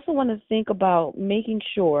also want to think about making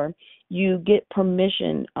sure you get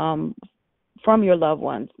permission from your loved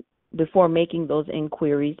ones before making those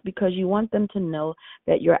inquiries, because you want them to know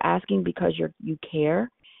that you're asking because you care,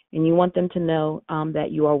 and you want them to know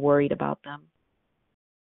that you are worried about them.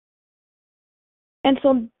 And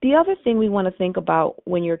so the other thing we want to think about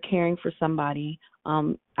when you're caring for somebody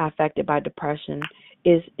affected by depression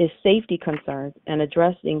is safety concerns and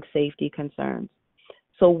addressing safety concerns.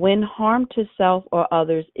 So when harm to self or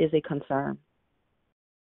others is a concern,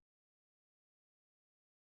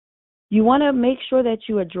 you want to make sure that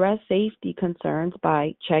you address safety concerns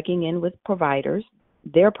by checking in with providers,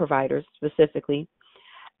 their providers specifically,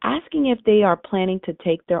 asking if they are planning to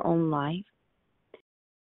take their own life.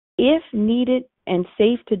 If needed and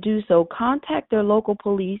safe to do so, contact their local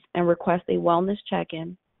police and request a wellness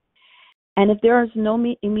check-in. And if there is no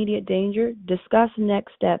immediate danger, discuss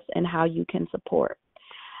next steps and how you can support.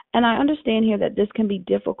 And I understand here that this can be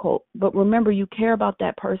difficult, but remember, you care about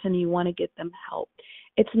that person and you want to get them help.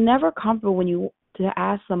 It's never comfortable to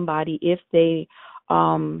ask somebody if they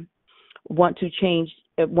want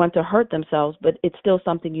to hurt themselves, but it's still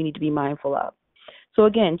something you need to be mindful of. So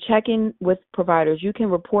again, check in with providers. You can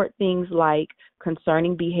report things like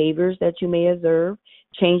concerning behaviors that you may observe,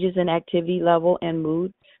 changes in activity level and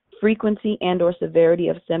mood, frequency and or severity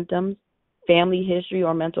of symptoms, family history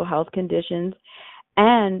or mental health conditions.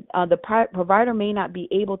 And the provider may not be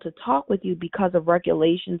able to talk with you because of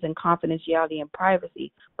regulations and confidentiality and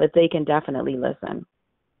privacy, but they can definitely listen.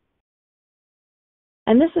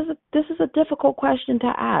 And this is a difficult question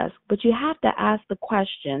to ask, but you have to ask the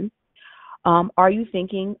question, are you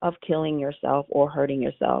thinking of killing yourself or hurting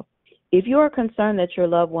yourself? If you are concerned that your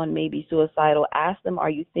loved one may be suicidal, ask them, are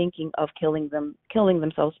you thinking of killing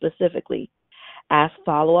themselves specifically? Ask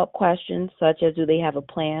follow-up questions such as, do they have a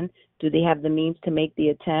plan? Do they have the means to make the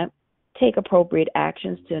attempt? Take appropriate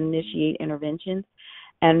actions to initiate interventions,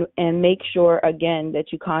 and make sure, again,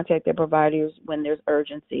 that you contact their providers when there's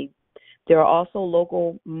urgency. There are also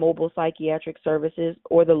local mobile psychiatric services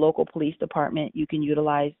or the local police department you can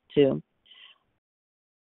utilize too.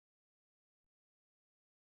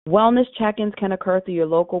 Wellness check-ins can occur through your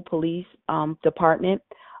local police department,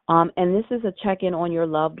 and this is a check-in on your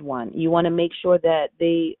loved one. You want to make sure that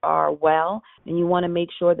they are well, and you want to make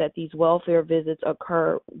sure that these welfare visits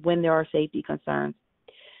occur when there are safety concerns.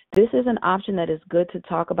 This is an option that is good to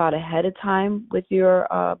talk about ahead of time with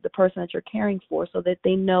the person that you're caring for, so that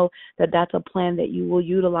they know that that's a plan that you will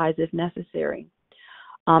utilize if necessary.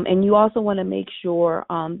 And you also want to make sure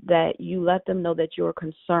that you let them know that you're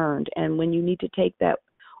concerned, and when you need to take that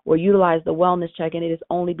or utilize the wellness check-in, it is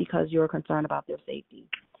only because you're concerned about their safety.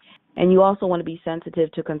 And you also want to be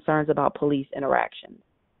sensitive to concerns about police interactions.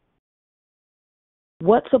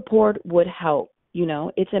 What support would help?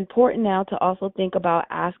 It's important now to also think about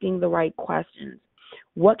asking the right questions.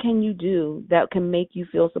 What can you do that can make you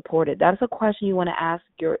feel supported? That's a question you want to ask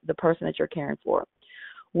the person that you're caring for.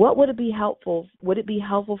 What would it be helpful? Would it be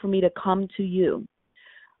helpful for me to come to you?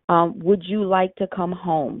 Would you like to come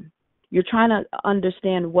home? You're trying to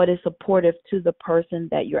understand what is supportive to the person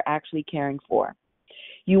that you're actually caring for.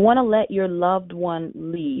 You want to let your loved one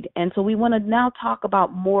lead. And so we want to now talk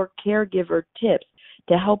about more caregiver tips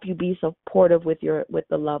to help you be supportive with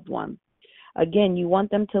the loved one. Again, you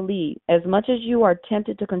want them to lead. As much as you are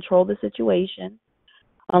tempted to control the situation,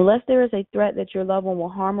 unless there is a threat that your loved one will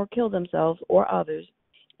harm or kill themselves or others,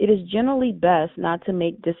 it is generally best not to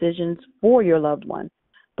make decisions for your loved one,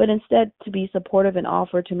 but instead to be supportive and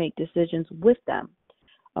offer to make decisions with them.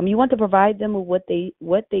 You want to provide them with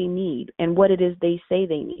what they need and what it is they say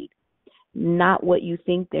they need, not what you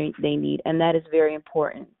think they need, and that is very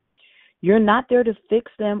important. You're not there to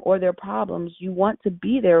fix them or their problems. You want to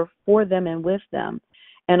be there for them and with them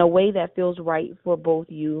in a way that feels right for both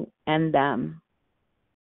you and them.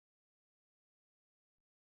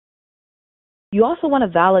 You also want to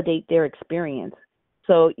validate their experience.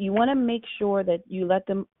 So you want to make sure that you let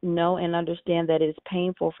them know and understand that it is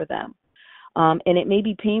painful for them. And it may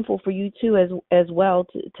be painful for you too as well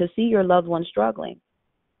to see your loved one struggling.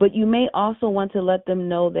 But you may also want to let them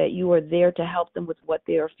know that you are there to help them with what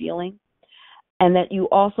they are feeling. and that you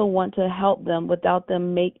also want to help them without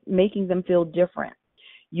them making them feel different.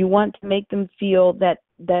 You want to make them feel that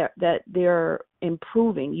they're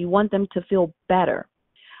improving. You want them to feel better.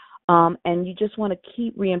 And you just want to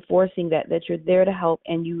keep reinforcing that you're there to help,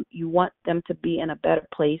 and you want them to be in a better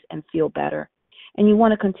place and feel better. And you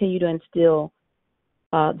want to continue to instill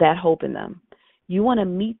that hope in them. You want to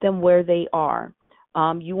meet them where they are.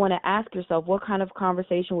 You want to ask yourself what kind of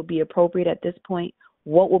conversation would be appropriate at this point,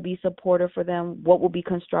 what will be supportive for them, what will be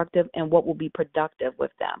constructive, and what will be productive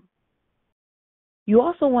with them. You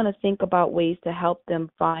also want to think about ways to help them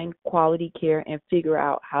find quality care and figure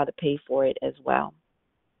out how to pay for it as well.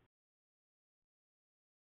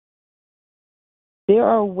 There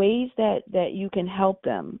are ways that you can help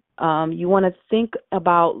them. You want to think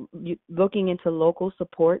about looking into local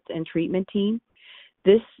support and treatment teams.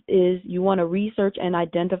 This is, you want to research and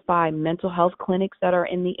identify mental health clinics that are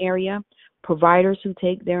in the area, providers who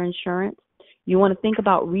take their insurance. You want to think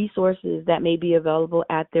about resources that may be available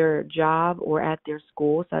at their job or at their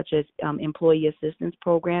school, such as employee assistance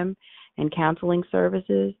program and counseling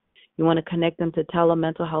services. You want to connect them to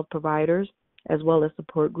telemental health providers as well as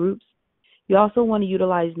support groups. You also want to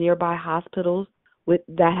utilize nearby hospitals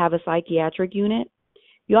that have a psychiatric unit.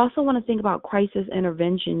 You also want to think about crisis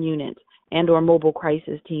intervention units and or mobile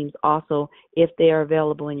crisis teams also if they are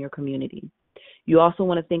available in your community. You also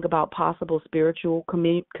want to think about possible spiritual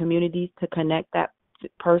communities to connect that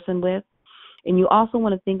person with. And you also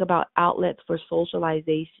want to think about outlets for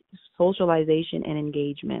socialization and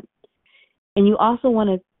engagement. And you also want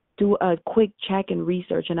to do a quick check and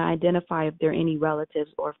research and identify if there are any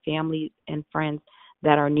relatives or family and friends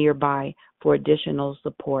that are nearby for additional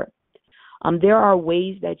support. There are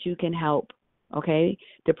ways that you can help, okay?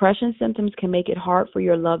 Depression symptoms can make it hard for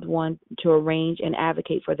your loved one to arrange and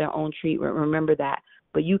advocate for their own treatment. Remember that.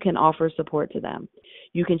 But you can offer support to them.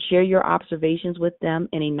 You can share your observations with them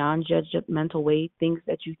in a non-judgmental way, things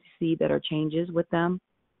that you see that are changes with them.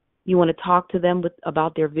 You want to talk to them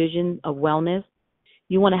about their vision of wellness.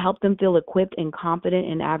 You want to help them feel equipped and confident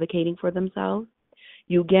in advocating for themselves.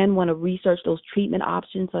 You, again, want to research those treatment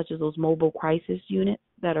options, such as those mobile crisis units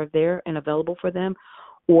that are there and available for them,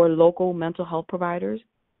 or local mental health providers.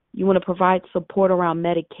 You want to provide support around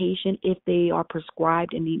medication if they are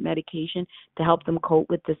prescribed and need medication to help them cope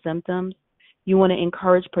with the symptoms. You want to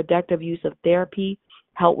encourage productive use of therapy,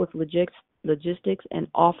 help with logistics, and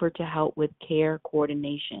offer to help with care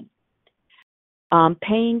coordination.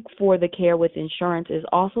 Paying for the care with insurance is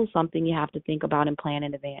also something you have to think about and plan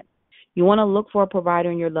in advance. You want to look for a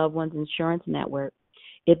provider in your loved one's insurance network.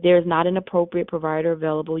 If there is not an appropriate provider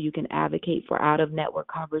available, you can advocate for out-of-network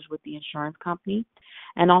coverage with the insurance company.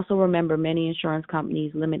 And also remember, many insurance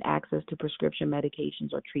companies limit access to prescription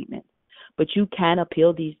medications or treatments. But you can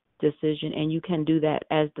appeal these decisions, and you can do that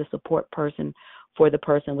as the support person for the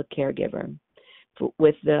person with caregiver,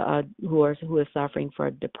 with the who is suffering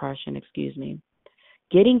for depression.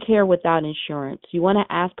 Getting care without insurance. You want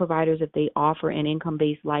to ask providers if they offer an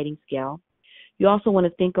income-based sliding scale. You also want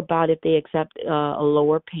to think about if they accept a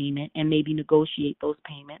lower payment and maybe negotiate those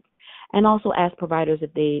payments. And also ask providers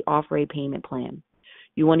if they offer a payment plan.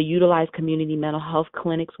 You want to utilize community mental health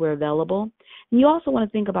clinics where available. And you also want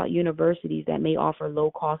to think about universities that may offer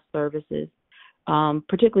low-cost services,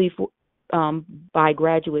 particularly by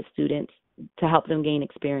graduate students to help them gain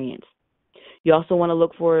experience. You also want to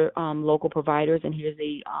look for local providers, and here's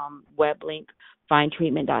a web link,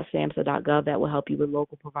 findtreatment.samhsa.gov, that will help you with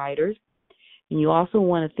local providers. And you also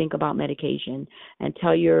want to think about medication and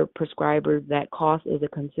tell your prescribers that cost is a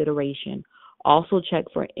consideration. Also check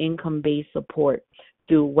for income-based support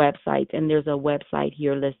through websites, and there's a website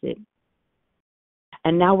here listed.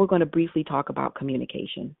 And now we're going to briefly talk about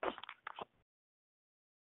communication.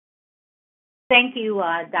 Thank you,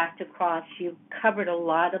 Dr. Cross. You've covered a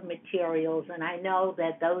lot of materials, and I know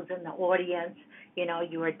that those in the audience,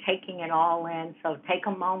 you are taking it all in. So take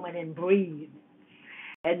a moment and breathe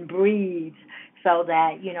so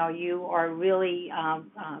that, you are really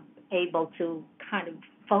able to kind of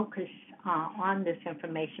focus on this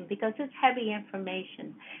information, because it's heavy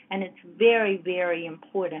information, and it's very, very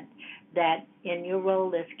important that in your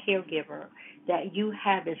role as caregiver that you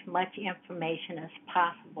have as much information as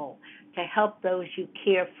possible to help those you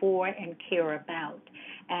care for and care about.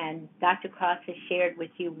 And Dr. Cross has shared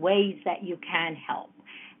with you ways that you can help.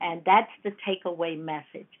 And that's the takeaway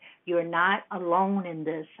message. You're not alone in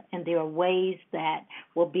this, and there are ways that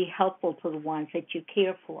will be helpful to the ones that you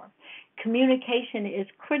care for. Communication is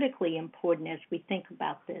critically important as we think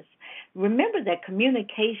about this. Remember that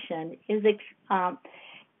communication is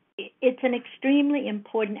it's an extremely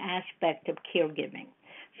important aspect of caregiving.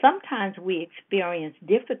 Sometimes we experience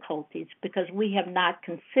difficulties because we have not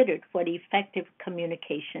considered what effective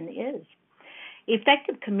communication is.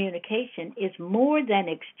 Effective communication is more than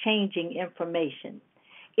exchanging information.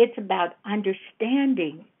 It's about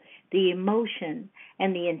understanding the emotion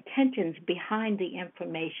and the intentions behind the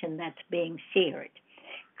information that's being shared.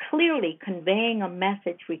 Clearly, conveying a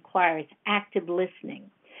message requires active listening.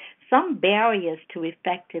 Some barriers to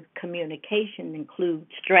effective communication include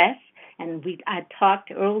stress, and I talked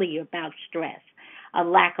earlier about stress, a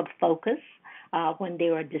lack of focus, when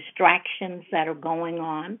there are distractions that are going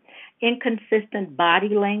on, inconsistent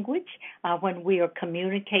body language when we are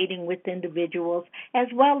communicating with individuals, as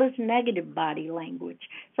well as negative body language.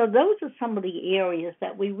 So those are some of the areas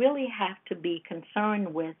that we really have to be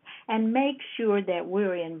concerned with and make sure that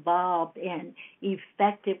we're involved in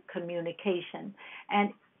effective communication.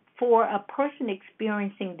 And for a person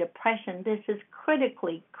experiencing depression, this is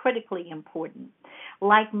critically important.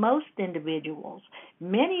 Like most individuals,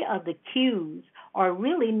 many of the cues are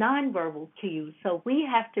really nonverbal cues, so we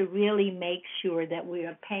have to really make sure that we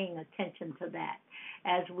are paying attention to that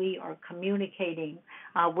as we are communicating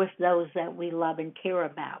with those that we love and care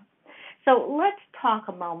about. So let's talk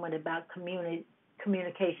a moment about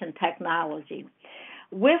communication technology.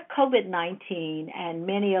 With COVID-19 and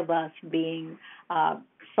many of us being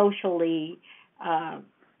socially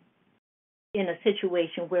in a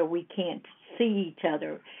situation where we can't see each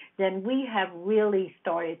other, then we have really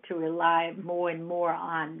started to rely more and more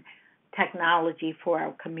on technology for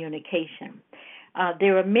our communication.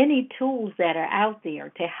 There are many tools that are out there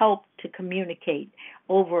to help to communicate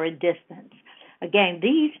over a distance. Again,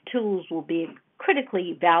 these tools will be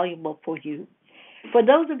critically valuable for you. For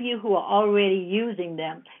those of you who are already using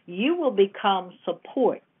them, you will become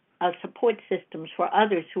support systems for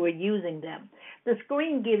others who are using them. The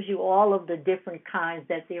screen gives you all of the different kinds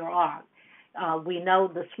that there are. We know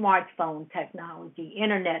the smartphone technology,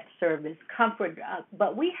 internet service, comfort,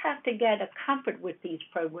 but we have to get a comfort with these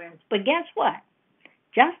programs. But guess what?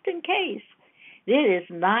 Just in case it is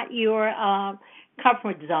not your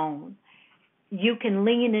comfort zone, you can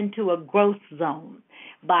lean into a growth zone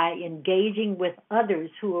by engaging with others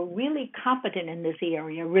who are really competent in this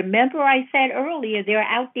area. Remember, I said earlier, they're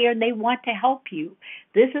out there and they want to help you.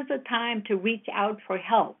 This is a time to reach out for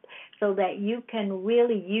help so that you can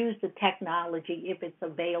really use the technology if it's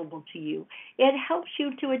available to you. It helps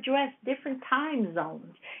you to address different time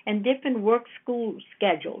zones and different work school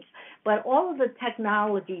schedules. But all of the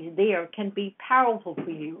technologies there can be powerful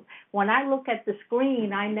for you. When I look at the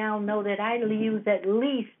screen, I now know that I use at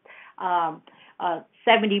least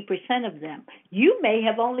 70% of them. You may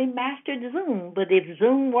have only mastered Zoom, but if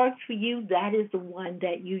Zoom works for you, that is the one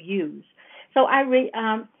that you use. So I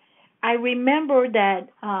remember that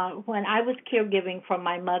when I was caregiving for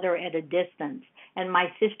my mother at a distance and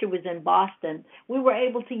my sister was in Boston, we were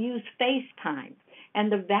able to use FaceTime.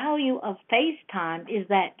 And the value of FaceTime is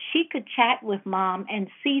that she could chat with Mom and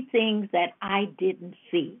see things that I didn't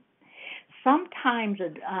see. Sometimes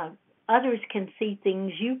others can see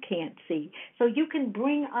things you can't see. So you can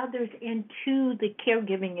bring others into the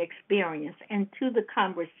caregiving experience and to the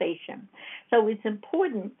conversation. So it's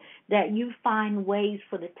important that you find ways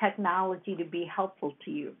for the technology to be helpful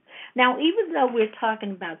to you. Now, even though we're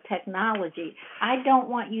talking about technology, I don't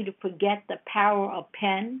want you to forget the power of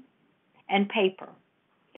pen and paper.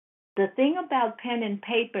 The thing about pen and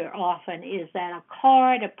paper often is that a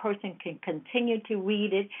card, a person can continue to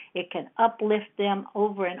read it. It can uplift them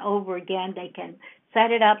over and over again. They can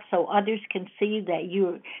set it up so others can see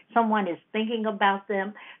that someone is thinking about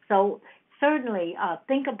them. So certainly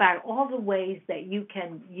think about all the ways that you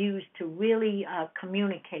can use to really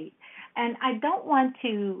communicate. And I don't want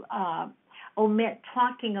to omit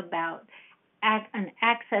talking about an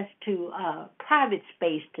access to private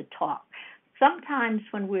space to talk. Sometimes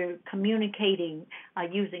when we're communicating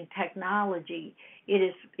using technology,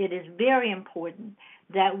 it is very important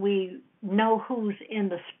that we know who's in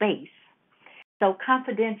the space. So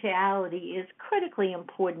confidentiality is critically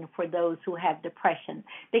important for those who have depression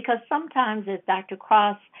because sometimes, as Dr.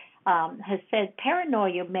 Cross has said,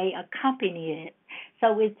 paranoia may accompany it.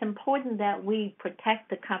 So it's important that we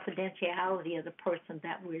protect the confidentiality of the person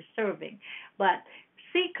that we're serving. But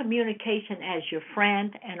see communication as your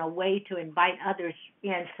friend and a way to invite others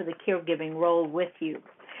into the caregiving role with you.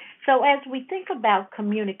 So as we think about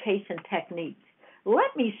communication techniques,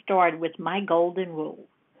 let me start with my golden rule.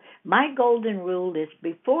 My golden rule is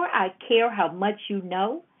before I care how much you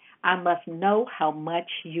know, I must know how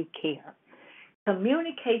much you care.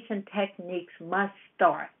 Communication techniques must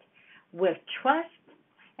start with trust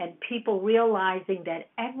and people realizing that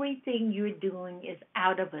everything you're doing is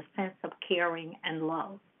out of a sense of caring and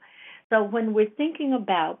love. So when we're thinking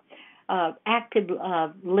about active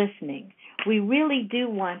listening, we really do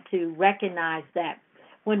want to recognize that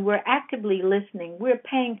when we're actively listening, we're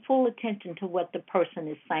paying full attention to what the person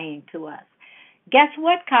is saying to us. Guess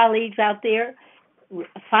what, colleagues out there?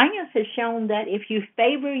 Science has shown that if you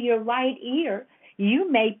favor your right ear,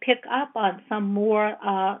 you may pick up on some more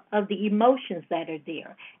of the emotions that are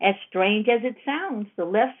there. As strange as it sounds, the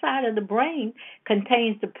left side of the brain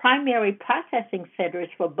contains the primary processing centers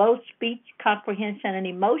for both speech, comprehension, and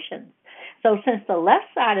emotions. So since the left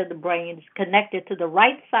side of the brain is connected to the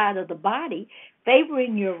right side of the body,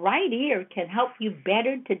 favoring your right ear can help you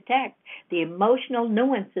better detect the emotional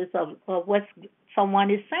nuances of what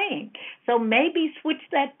someone is saying. So maybe switch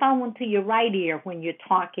that phone to your right ear when you're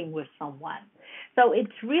talking with someone. So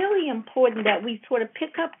it's really important that we sort of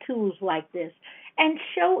pick up tools like this and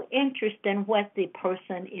show interest in what the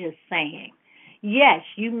person is saying. Yes,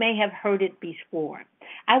 you may have heard it before.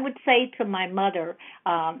 I would say to my mother,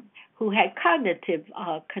 who had cognitive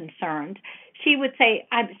concerns, she would say,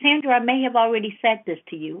 Sandra, I may have already said this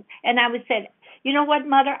to you. And I would say, you know what,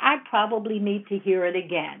 Mother, I probably need to hear it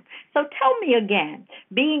again. So tell me again,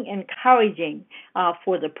 being encouraging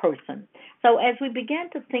for the person. So as we begin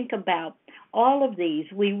to think about all of these,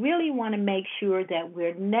 we really want to make sure that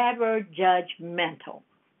we're never judgmental.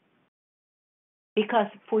 Because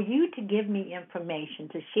for you to give me information,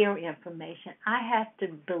 to share information, I have to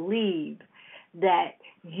believe that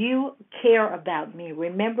you care about me.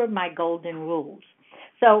 Remember my golden rules.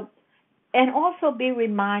 So, and also be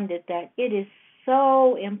reminded that it is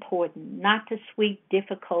so important not to sweep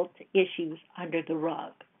difficult issues under the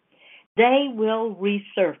rug. They will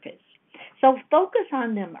resurface. So focus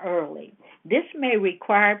on them early. This may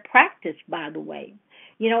require practice, by the way.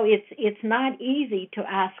 You know, it's not easy to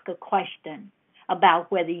ask a question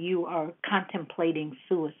about whether you are contemplating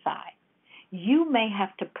suicide. You may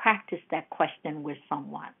have to practice that question with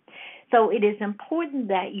someone. So it is important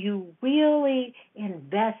that you really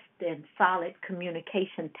invest in solid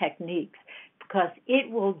communication techniques because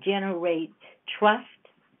it will generate trust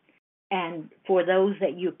and for those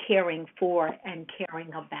that you're caring for and caring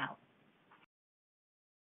about.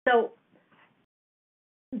 So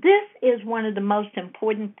this is one of the most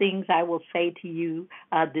important things I will say to you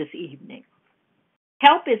this evening.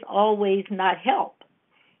 Help is always not help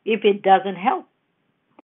if it doesn't help.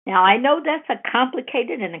 Now, I know that's a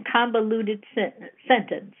complicated and a convoluted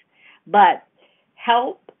sentence, but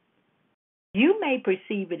help, you may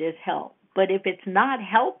perceive it as help, but if it's not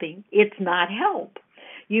helping, it's not help.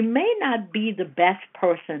 You may not be the best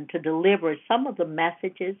person to deliver some of the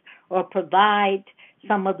messages or provide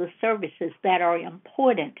some of the services that are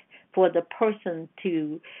important for the person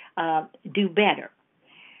to do better.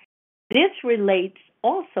 This relates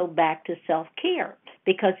also back to self-care,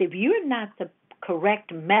 because if you're not the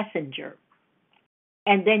correct messenger,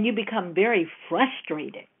 and then you become very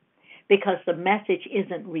frustrated because the message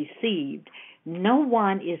isn't received, no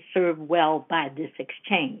one is served well by this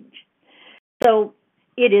exchange. So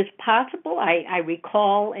it is possible, I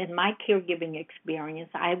recall in my caregiving experience,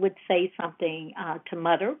 I would say something to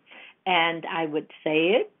Mother, and I would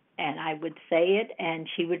say it, and I would say it, and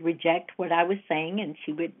she would reject what I was saying, and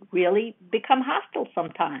she would really become hostile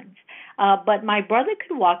sometimes. But my brother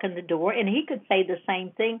could walk in the door, and he could say the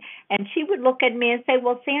same thing, and she would look at me and say,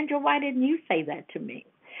 well, Sandra, why didn't you say that to me?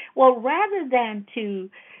 Well, rather than to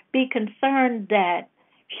be concerned that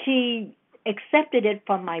she accepted it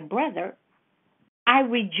from my brother, I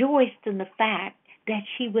rejoiced in the fact that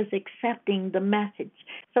she was accepting the message.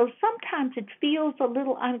 So sometimes it feels a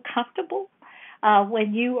little uncomfortable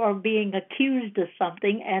when you are being accused of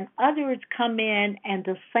something and others come in and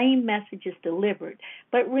the same message is delivered.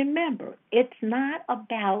 But remember, it's not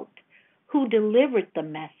about who delivered the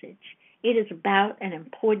message. It is about an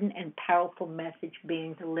important and powerful message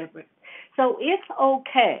being delivered. So it's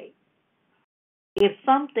okay if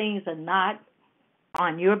some things are not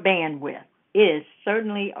on your bandwidth. It is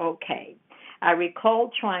certainly okay. I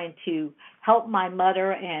recall trying to help my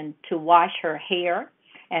mother and to wash her hair,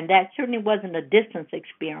 and that certainly wasn't a distance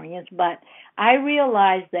experience, but I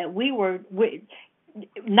realized that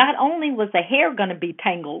not only was the hair going to be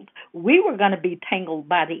tangled, we were going to be tangled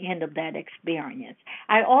by the end of that experience.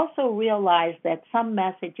 I also realized that some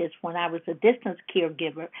messages when I was a distance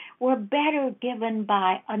caregiver were better given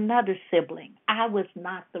by another sibling. I was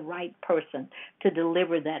not the right person to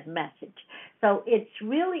deliver that message. So it's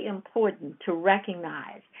really important to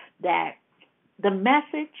recognize that the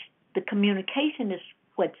message, the communication is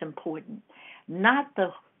what's important, not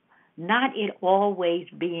it always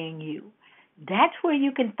being you. that's where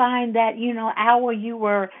you can find that, hour you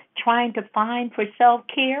were trying to find for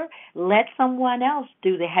self-care. Let someone else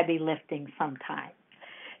do the heavy lifting sometimes.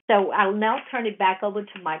 So I'll now turn it back over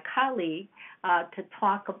to my colleague to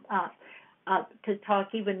talk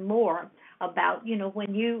even more about,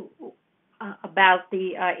 when you about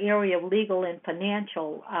the area of legal and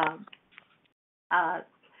financial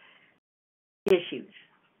issues.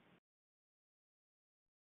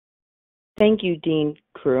 Thank you, Dean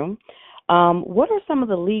Crewe. What are some of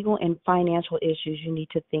the legal and financial issues you need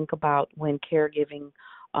to think about when caregiving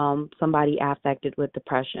somebody affected with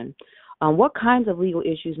depression? What kinds of legal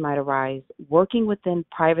issues might arise? Working within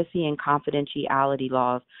privacy and confidentiality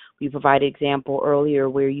laws. We provided an example earlier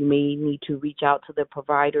where you may need to reach out to the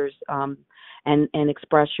providers and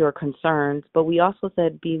express your concerns. But we also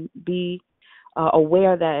said be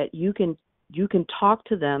aware that you can talk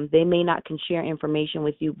to them. They may not can share information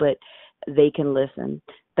with you, but they can listen.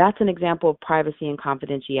 That's an example of privacy and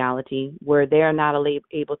confidentiality where they are not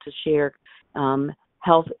able to share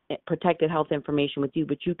protected health information with you,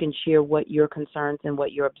 but you can share what your concerns and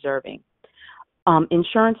what you're observing.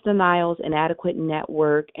 Insurance denials, inadequate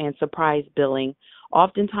network, and surprise billing.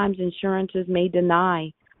 Oftentimes, insurances may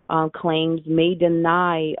deny claims, may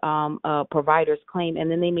deny a provider's claim, and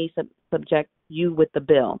then they may subject you with the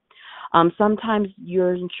bill. Sometimes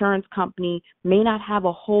your insurance company may not have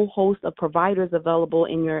a whole host of providers available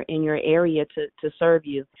in your area to serve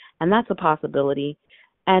you, and that's a possibility.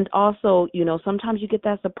 And also, sometimes you get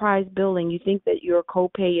that surprise billing. You think that your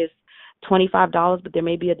copay is $25, but there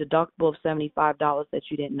may be a deductible of $75 that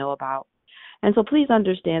you didn't know about. And so please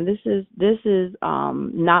understand this is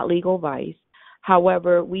not legal advice.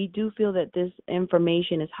 However, we do feel that this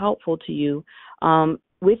information is helpful to you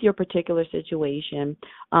with your particular situation.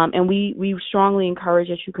 And we strongly encourage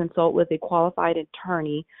that you consult with a qualified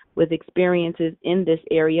attorney with experiences in this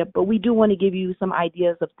area. But we do want to give you some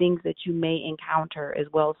ideas of things that you may encounter as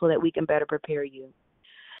well so that we can better prepare you.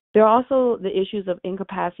 There are also the issues of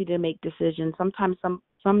incapacity to make decisions. Sometimes a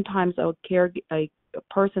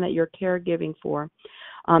person that you're caregiving for,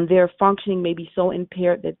 their functioning may be so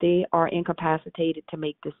impaired that they are incapacitated to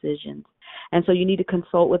make decisions. And so you need to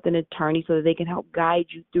consult with an attorney so that they can help guide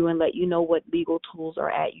you through and let you know what legal tools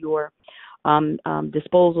are at your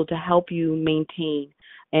disposal to help you maintain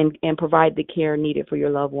and provide the care needed for your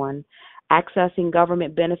loved one. Accessing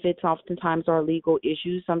government benefits oftentimes are legal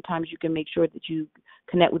issues. Sometimes you can make sure that you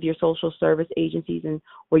connect with your social service agencies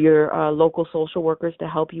or your local social workers to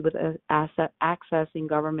help you with accessing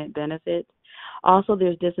government benefits. Also,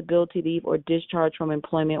 there's disability leave or discharge from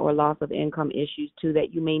employment or loss of income issues, too,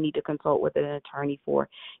 that you may need to consult with an attorney for.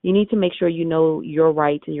 You need to make sure you know your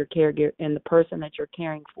rights and your caregiver and the person that you're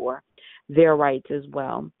caring for, their rights as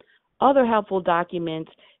well. Other helpful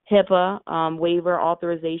documents, HIPAA waiver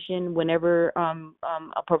authorization. Whenever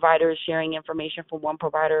a provider is sharing information from one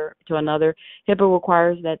provider to another, HIPAA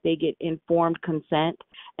requires that they get informed consent.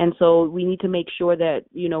 And so we need to make sure that,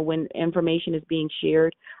 when information is being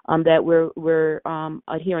shared, that we're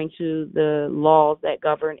adhering to the laws that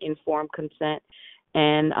govern informed consent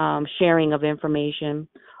and sharing of information.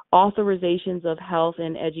 Authorizations of health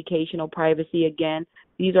and educational privacy, again,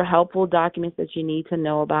 these are helpful documents that you need to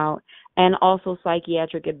know about, and also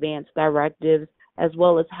psychiatric advance directives, as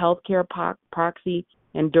well as healthcare proxy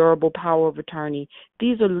and durable power of attorney.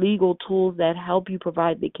 These are legal tools that help you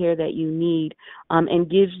provide the care that you need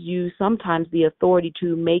and gives you sometimes the authority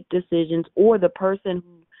to make decisions, or the person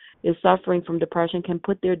who is suffering from depression can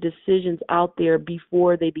put their decisions out there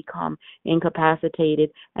before they become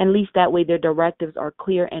incapacitated. And at least that way their directives are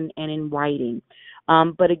clear and in writing.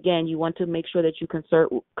 But again, you want to make sure that you confer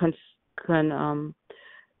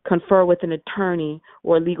with an attorney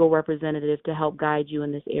or legal representative to help guide you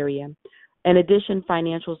in this area. In addition,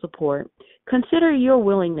 financial support. Consider your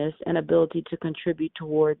willingness and ability to contribute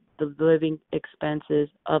toward the living expenses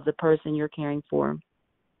of the person you're caring for.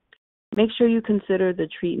 Make sure you consider the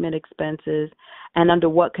treatment expenses and under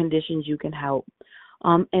what conditions you can help.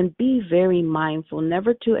 And be very mindful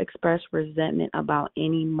never to express resentment about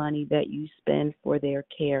any money that you spend for their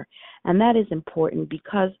care. And that is important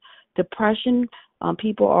because depression,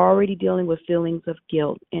 people are already dealing with feelings of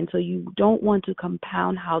guilt. And so you don't want to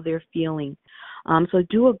compound how they're feeling. So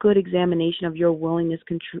do a good examination of your willingness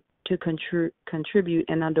to contribute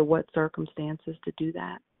and under what circumstances to do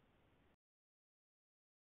that.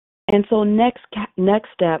 And so next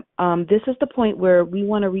step, this is the point where we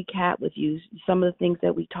want to recap with you some of the things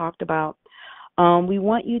that we talked about. We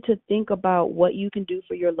want you to think about what you can do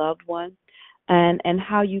for your loved one and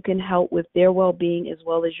how you can help with their well-being as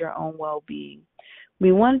well as your own well-being.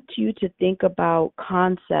 We want you to think about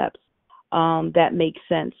concepts that make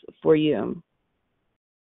sense for you.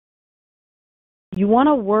 You want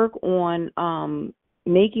to work on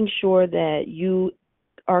making sure that you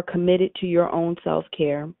are committed to your own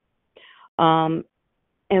self-care, and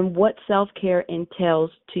what self-care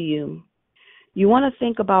entails to you. You want to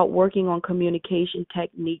think about working on communication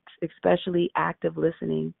techniques, especially active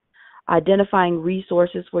listening, identifying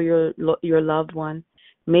resources for your loved one,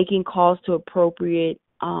 making calls to appropriate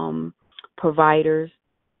providers,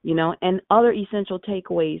 and other essential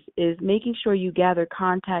takeaways is making sure you gather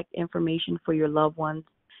contact information for your loved ones,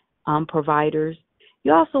 providers.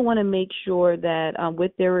 You also want to make sure that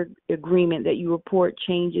with their agreement that you report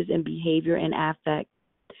changes in behavior and affect.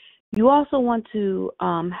 You also want to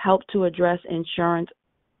help to address insurance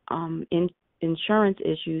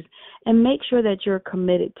issues and make sure that you're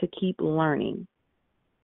committed to keep learning.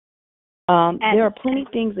 There are plenty of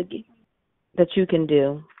things that you can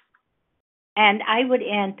do. And I would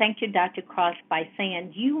end, thank you, Dr. Cross, by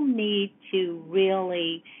saying you need to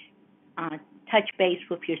really touch base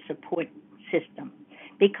with your support system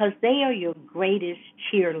because they are your greatest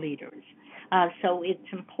cheerleaders. So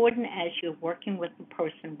it's important as you're working with a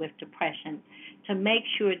person with depression to make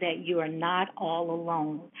sure that you are not all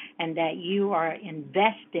alone and that you are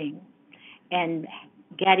investing in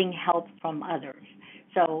getting help from others.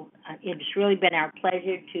 So it's really been our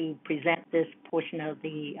pleasure to present this portion of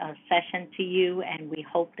the session to you, and we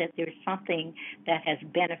hope that there's something that has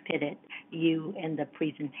benefited you in the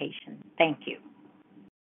presentation. Thank you.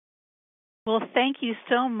 Well, thank you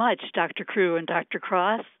so much, Dr. Crewe and Dr.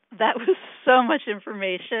 Cross. That was so much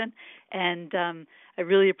information, and I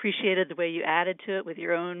really appreciated the way you added to it with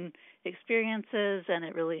your own experiences, and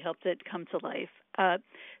it really helped it come to life.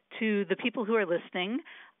 To the people who are listening,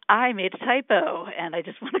 I made a typo, and I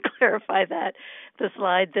just want to clarify that. The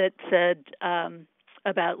slide that said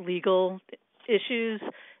about legal issues,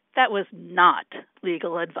 that was not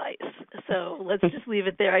legal advice. So let's just leave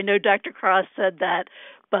it there. I know Dr. Cross said that,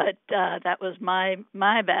 but that was my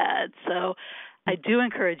bad. So I do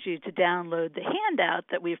encourage you to download the handout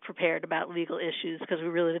that we've prepared about legal issues because we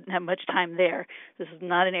really didn't have much time there. This is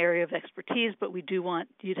not an area of expertise, but we do want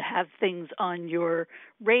you to have things on your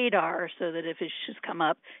radar so that if issues come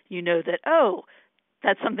up, you know that, oh,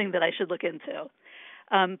 that's something that I should look into.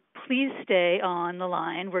 Please stay on the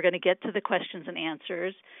line. We're going to get to the questions and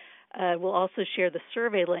answers. We'll also share the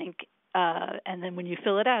survey link, and then when you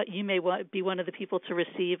fill it out, you may be one of the people to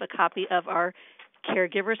receive a copy of our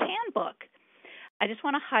Caregiver's Handbook. I just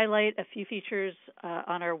want to highlight a few features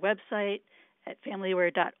on our website at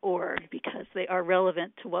familyaware.org because they are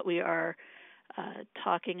relevant to what we are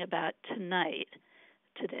talking about tonight.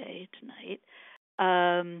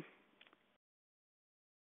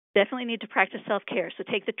 Definitely need to practice self-care. So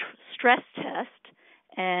take the stress test,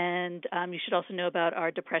 and you should also know about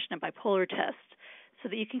our depression and bipolar test so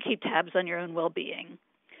that you can keep tabs on your own well-being.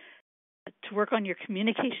 To work on your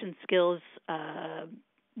communication skills,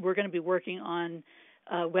 we're going to be working on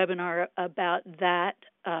a webinar about that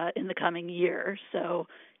in the coming year. So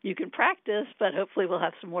you can practice, but hopefully we'll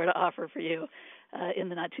have some more to offer for you in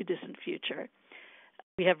the not-too-distant future.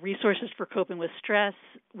 We have resources for coping with stress.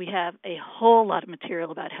 We have a whole lot of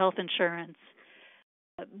material about health insurance.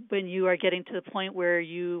 When you are getting to the point where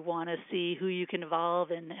you want to see who you can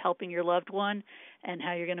involve in helping your loved one and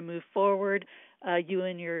how you're going to move forward, you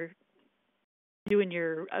and your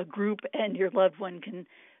group and your loved one can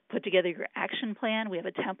put together your action plan. We have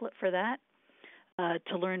a template for that.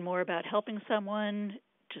 To learn more about helping someone,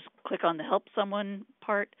 just click on the Help Someone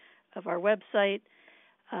part of our website.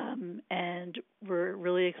 And we're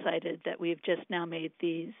really excited that we've just now made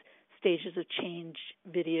these Stages of Change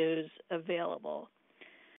videos available.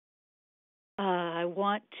 I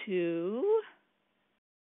want to,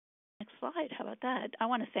 next slide, how about that? I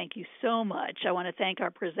want to thank you so much. I want to thank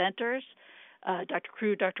our presenters, Dr.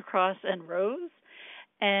 Crewe, Dr. Cross, and Rose.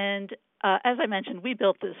 And as I mentioned, we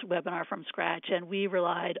built this webinar from scratch, and we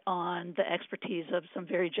relied on the expertise of some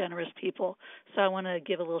very generous people. So I want to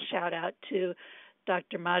give a little shout out to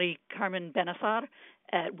Dr. Mari Carmen Benafar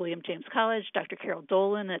at William James College, Dr. Carol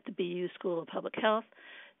Dolan at the BU School of Public Health,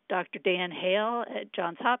 Dr. Dan Hale at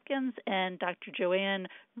Johns Hopkins, and Dr. Joanne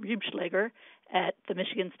Riebschlager at the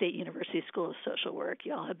Michigan State University School of Social Work.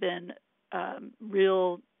 You all have been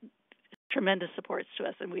real tremendous supports to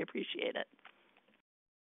us, and we appreciate it.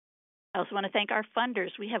 I also want to thank our funders.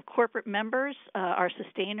 We have corporate members. Our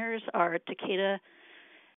sustainers are Takeda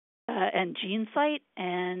and GeneSight,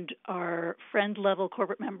 and our friend-level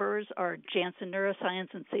corporate members are Janssen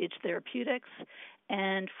Neuroscience and Sage Therapeutics.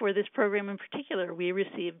 And for this program in particular, we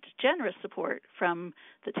received generous support from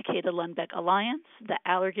the Takeda-Lundbeck Alliance, the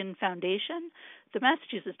Allergan Foundation, the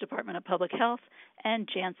Massachusetts Department of Public Health, and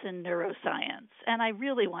Janssen Neuroscience. And I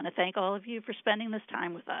really want to thank all of you for spending this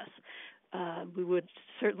time with us. We would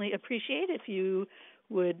certainly appreciate if you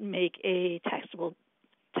would make a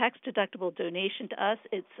tax-deductible donation to us.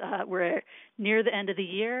 We're near the end of the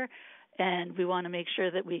year, and we want to make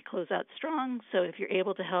sure that we close out strong. So if you're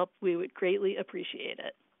able to help, we would greatly appreciate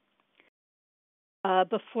it.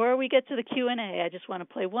 Before we get to the Q&A, I just want to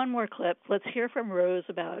play one more clip. Let's hear from Rose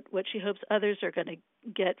about what she hopes others are going to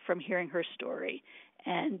get from hearing her story.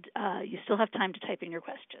 And you still have time to type in your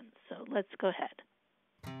questions. So let's go ahead.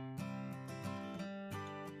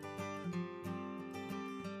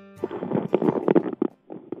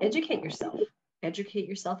 Educate yourself. Educate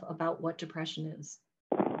yourself about what depression is.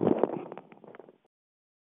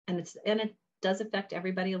 And it does affect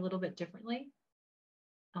everybody a little bit differently.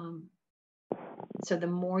 So the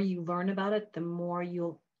more you learn about it, the more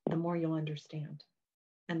you'll understand,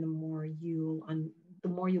 and the more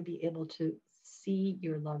you'll be able to see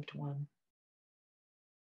your loved one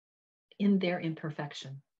in their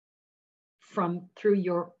imperfection through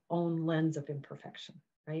your own lens of imperfection,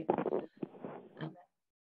 right?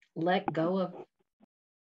 Let go of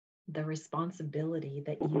the responsibility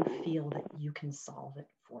that you feel that you can solve it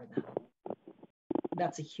for them.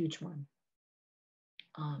 That's a huge one.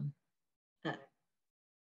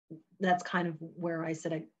 That's kind of where I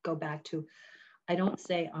said I go back to, I don't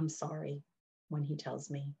say I'm sorry when he tells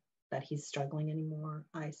me that he's struggling anymore.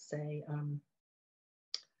 I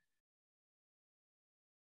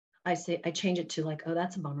change it to like, oh,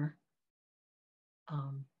 that's a bummer.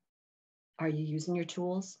 Are you using your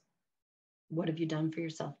tools? What have you done for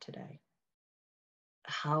yourself today?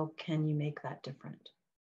 How can you make that different?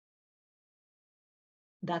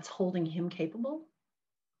 That's holding him capable.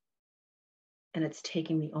 And it's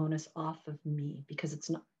taking the onus off of me, because it's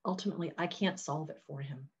not, ultimately, I can't solve it for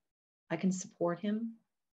him. I can support him,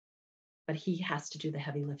 but he has to do the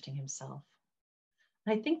heavy lifting himself.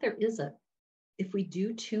 And I think if we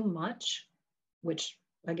do too much, which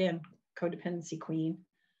again, codependency queen,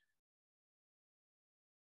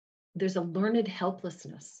 there's a learned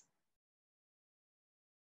helplessness.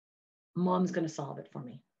 Mom's going to solve it for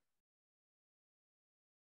me.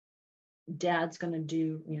 Dad's going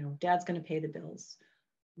to pay the bills.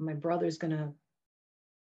 My brother's going to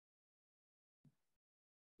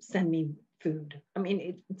send me food. I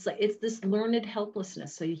mean, it's this learned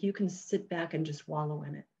helplessness. So you can sit back and just wallow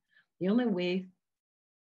in it. The only way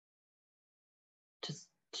to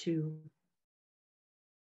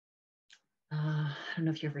I don't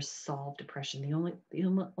know if you ever solved depression. The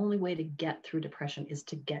only way to get through depression is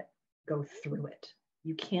to go through it.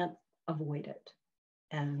 You can't avoid it.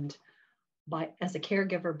 And as a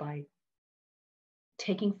caregiver, by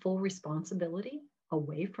taking full responsibility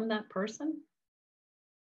away from that person,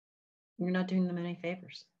 you're not doing them any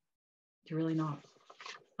favors. You're really not.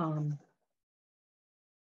 And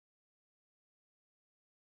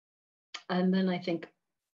then I think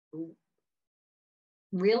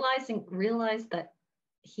realize that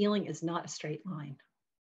healing is not a straight line.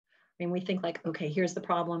 I mean, we think like, okay, here's the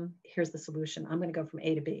problem, here's the solution. I'm going to go from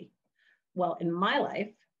A to B. Well, in my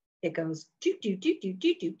life, it goes do.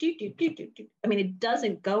 I mean, it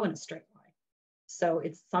doesn't go in a straight line. So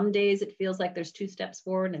it's some days it feels like there's 2 steps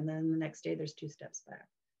forward, and then the next day there's 2 steps back.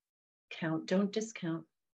 Don't discount.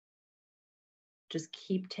 Just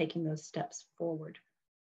keep taking those steps forward.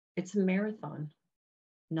 It's a marathon,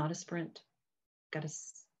 not a sprint. Got to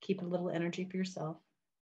keep a little energy for yourself.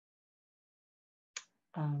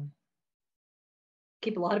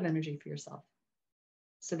 Keep a lot of energy for yourself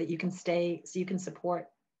so that you can support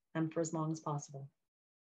them for as long as possible,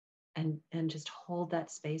 and just hold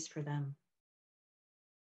that space for them.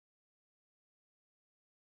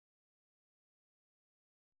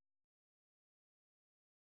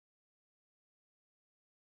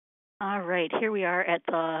 All right, here we are at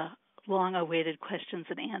the long-awaited questions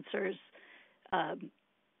and answers.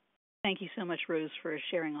 Thank you so much, Rose, for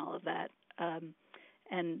sharing all of that.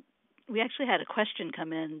 And we actually had a question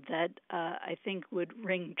come in that I think would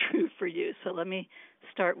ring true for you. So let me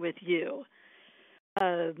start with you.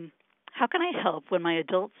 How can I help when my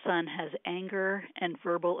adult son has anger and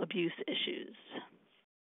verbal abuse issues?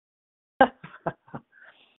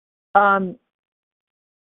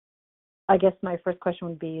 I guess my first question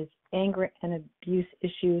would be, is anger and abuse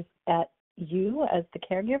issues at you as the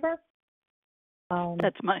caregiver?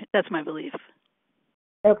 That's my belief.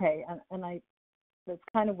 Okay, and that's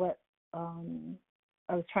kind of what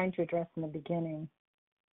I was trying to address in the beginning.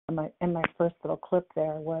 In my first little clip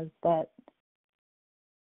there was that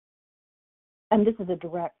and this is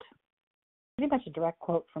pretty much a direct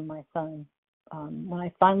quote from my son. When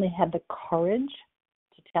I finally had the courage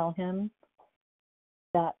to tell him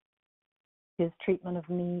that his treatment of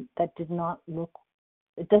me, it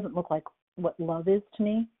doesn't look like what love is to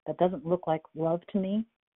me, that doesn't look like love to me,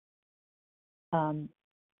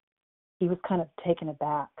 he was kind of taken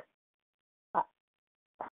aback.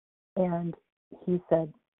 And he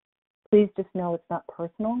said, please just know it's not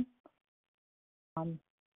personal.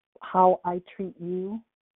 How I treat you,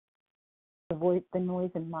 the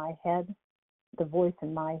noise in my head, the voice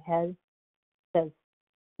in my head says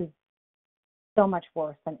is so much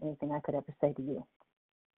worse than anything I could ever say to you.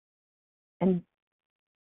 And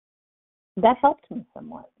that helped me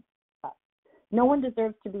somewhat. No one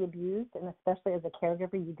deserves to be abused, and especially as a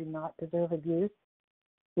caregiver, you do not deserve abuse.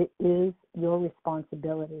 It is your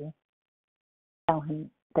responsibility to tell him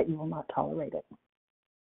that you will not tolerate it.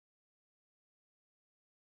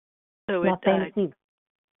 So not saying it's easy.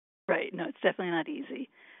 Right. No, it's definitely not easy.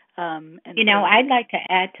 And I'd like to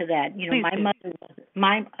add to that.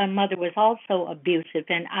 My mother was also abusive,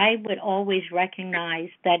 and I would always recognize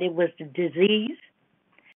that it was the disease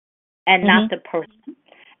and not the person.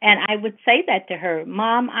 And I would say that to her,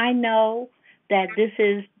 Mom, I know that this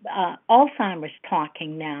is Alzheimer's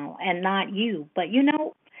talking now and not you, but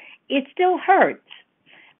it still hurts.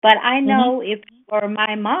 But I know if it were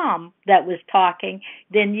my mom that was talking,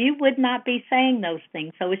 then you would not be saying those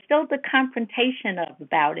things. So it's still the confrontation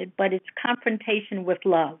about it, but it's confrontation with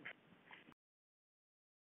love.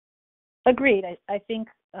 Agreed. I think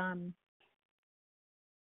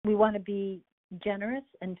we want to be generous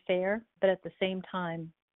and fair, but at the same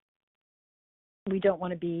time, we don't want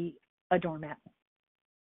to be a doormat.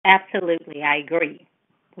 Absolutely, I agree.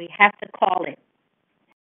 We have to call it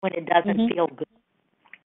when it doesn't feel good.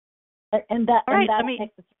 And that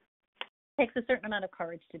takes a certain amount of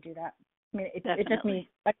courage to do that. I mean, it took me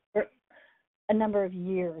a number of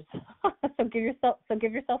years. So give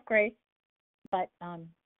yourself grace, but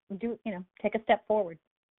take a step forward.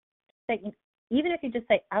 Even if you just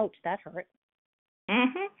say, "Ouch, that hurt."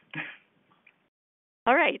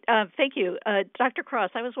 All right. Thank you, Dr.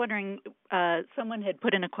 Cross. I was wondering, someone had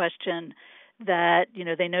put in a question that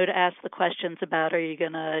they know to ask the questions about, are you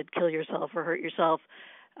going to kill yourself or hurt yourself?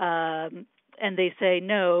 And they say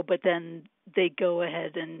no, but then they go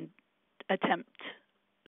ahead and attempt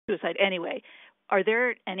suicide anyway. Are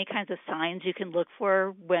there any kinds of signs you can look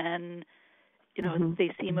for when, they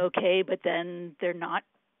seem okay, but then they're not?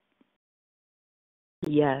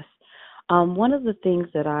 Yes. One of the things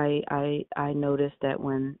that I noticed that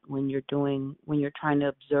when you're trying to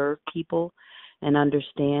observe people and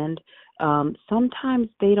understand, sometimes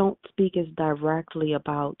they don't speak as directly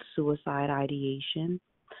about suicide ideation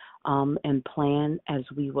and plan as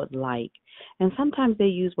we would like. And sometimes they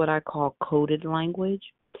use what I call coded language.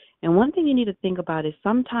 And one thing you need to think about is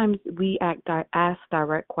sometimes we ask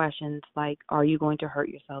direct questions like, are you going to hurt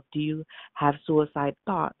yourself? Do you have suicide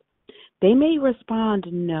thoughts? They may respond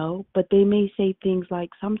no, but they may say things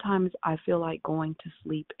like, sometimes I feel like going to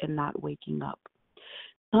sleep and not waking up.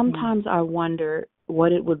 Sometimes I wonder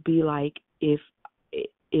what it would be like if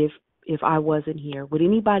I wasn't here. Would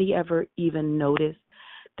anybody ever even notice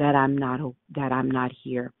that I'm not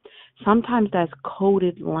here? Sometimes that's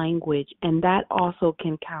coded language, and that also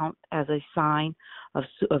can count as a sign of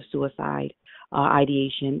suicide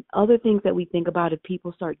ideation. Other things that we think about, if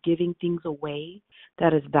people start giving things away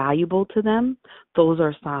that is valuable to them, those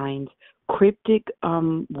are signs. Cryptic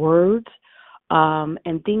words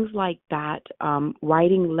and things like that,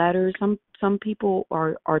 writing letters. Some people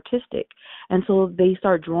are artistic, and so they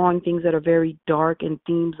start drawing things that are very dark and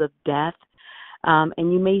themes of death,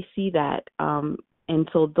 and you may see that. And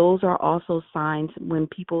so those are also signs when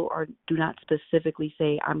people do not specifically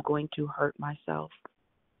say, I'm going to hurt myself.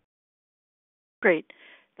 Great.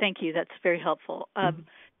 Thank you. That's very helpful.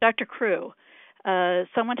 Dr. Crewe,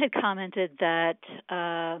 someone had commented that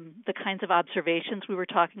the kinds of observations we were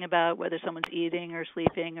talking about, whether someone's eating or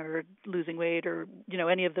sleeping or losing weight or,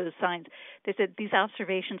 any of those signs, they said these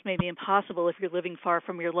observations may be impossible if you're living far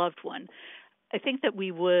from your loved one. I think that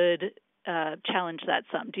we would challenge that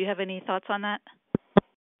some. Do you have any thoughts on that?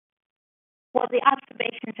 Well, the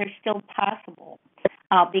observations are still possible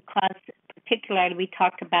because particularly we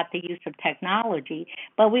talked about the use of technology,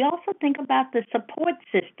 but we also think about the support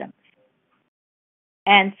systems.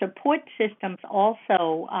 And support systems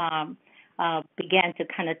also began to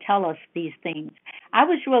kind of tell us these things. I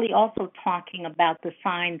was really also talking about the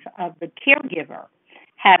signs of the caregiver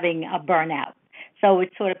having a burnout. So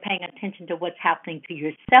it's sort of paying attention to what's happening to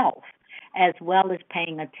yourself as well as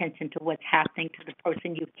paying attention to what's happening to the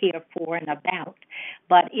person you care for and about.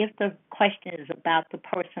 But if the question is about the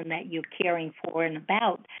person that you're caring for and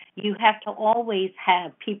about, you have to always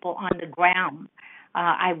have people on the ground,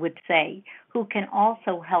 I would say, who can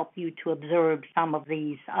also help you to observe some of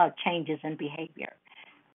these changes in behavior.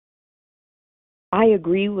 I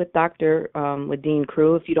agree with with Dean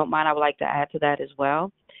Crewe. If you don't mind, I would like to add to that as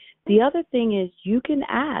well. The other thing is you can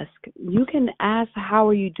ask. You can ask, how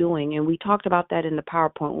are you doing? And we talked about that in the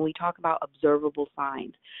PowerPoint when we talk about observable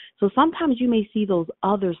signs. So sometimes you may see those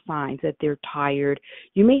other signs that they're tired.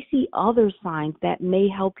 You may see other signs that may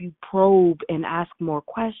help you probe and ask more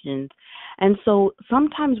questions. And so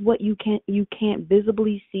sometimes what you can't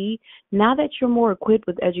visibly see, now that you're more equipped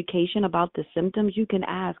with education about the symptoms, you can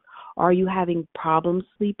ask, are you having problems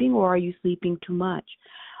sleeping, or are you sleeping too much?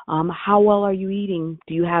 How well are you eating?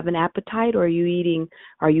 Do you have an appetite, or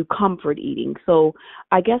are you comfort eating? So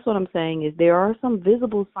I guess what I'm saying is there are some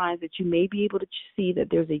visible signs that you may be able to see that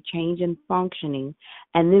there's a change in functioning.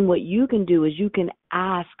 And then what you can do is you can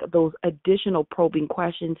ask those additional probing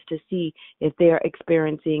questions to see if they're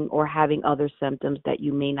experiencing or having other symptoms that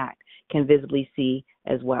you may not can visibly see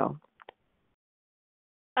as well.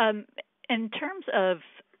 In terms of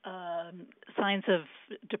signs of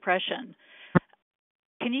depression,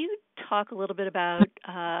 can you talk a little bit about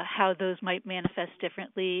how those might manifest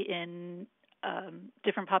differently in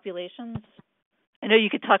different populations? I know you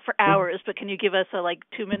could talk for hours, but can you give us a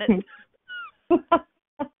 2 minutes?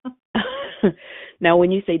 Now,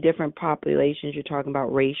 when you say different populations, you're talking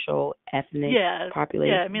about racial, ethnic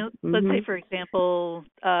populations? Yeah, I mean, let's say, for example,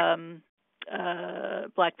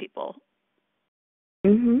 Black people.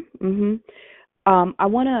 I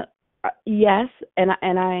want to, yes, and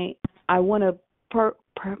I want to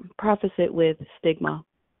preface it with stigma.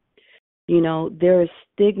 You know, there is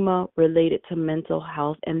stigma related to mental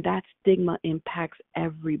health, and that stigma impacts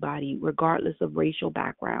everybody, regardless of racial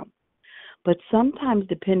background. But sometimes,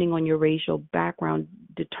 depending on your racial background,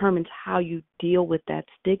 determines how you deal with that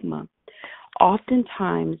stigma.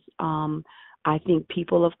 Oftentimes, I think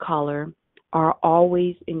people of color are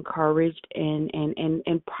always encouraged and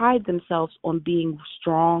pride themselves on being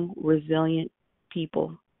strong, resilient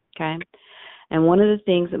people, okay? And one of the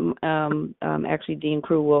things, actually Dean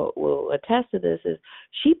Crewe will attest to this, is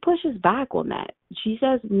she pushes back on that. She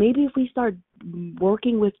says maybe if we start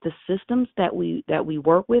working with the systems that we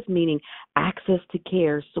work with, meaning access to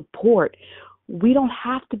care, support, we don't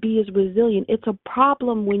have to be as resilient. It's a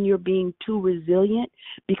problem when you're being too resilient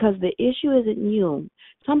because the issue isn't you.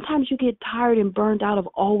 Sometimes you get tired and burned out of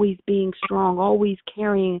always being strong, always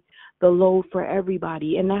carrying the load for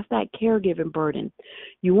everybody, and that's that caregiving burden.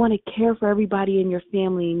 You want to care for everybody in your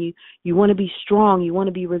family, and you want to be strong, you want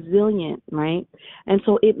to be resilient, right? And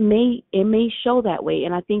so it may show that way.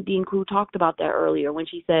 And I think Dean Crewe talked about that earlier when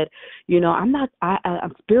she said,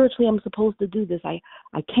 I'm spiritually I'm supposed to do this. I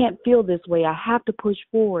can't feel this way. I have to push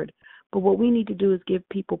forward. But what we need to do is give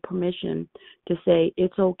people permission to say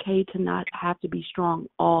it's okay to not have to be strong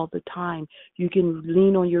all the time. You can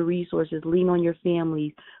lean on your resources, lean on your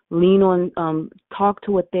families, lean on, talk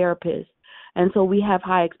to a therapist. And so we have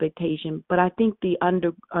high expectation. But I think the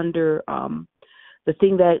the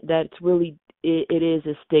thing that's really it is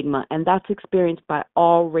stigma, and that's experienced by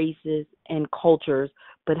all races and cultures.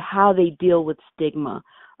 But how they deal with stigma,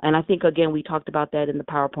 and I think again we talked about that in the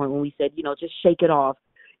PowerPoint when we said just shake it off.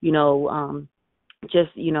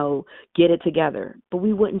 Get it together. But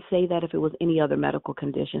we wouldn't say that if it was any other medical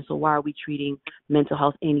condition. So why are we treating mental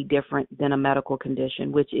health any different than a medical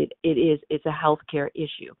condition, which it's a healthcare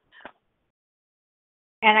issue?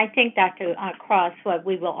 And I think, Dr. Cross, what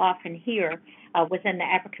we will often hear within the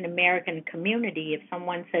African American community, if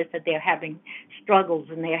someone says that they're having struggles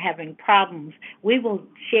and they're having problems, we will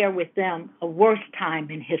share with them a worse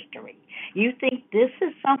time in history. You think this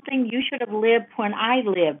is something you should have lived when I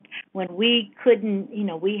lived, when we couldn't,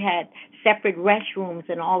 we had separate restrooms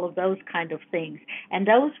and all of those kind of things. And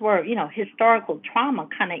those were, historical trauma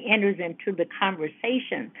kind of enters into the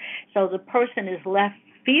conversation. So the person is left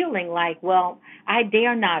feeling like, well, I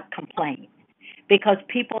dare not complain because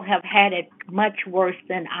people have had it much worse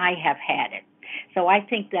than I have had it. So I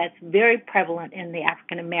think that's very prevalent in the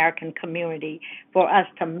African American community for us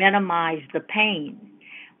to minimize the pain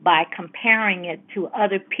by comparing it to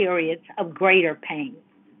other periods of greater pain.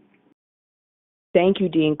 Thank you,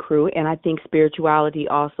 Dean Crewe. And I think spirituality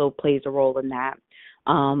also plays a role in that.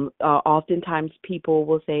 Oftentimes people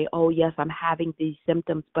will say, oh, yes, I'm having these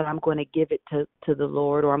symptoms, but I'm going to give it to the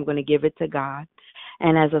Lord, or I'm going to give it to God.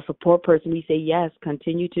 And as a support person, we say, yes,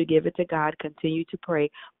 continue to give it to God, continue to pray,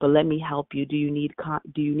 but let me help you. Do you need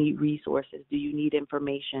resources? Do you need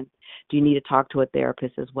information? Do you need to talk to a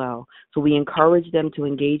therapist as well? So we encourage them to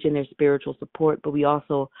engage in their spiritual support, but we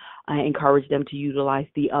also encourage them to utilize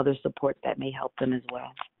the other supports that may help them as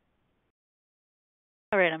well.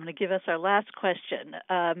 All right, I'm going to give us our last question,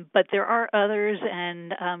 but there are others,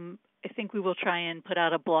 and I think we will try and put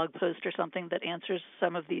out a blog post or something that answers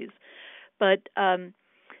some of these. But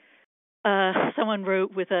someone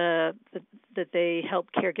wrote that they help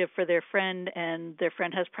caregive for their friend, and their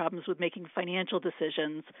friend has problems with making financial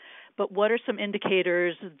decisions. But what are some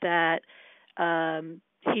indicators that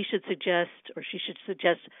he should suggest or she should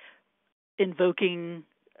suggest invoking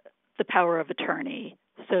the power of attorney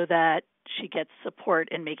so that she gets support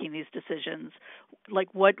in making these decisions?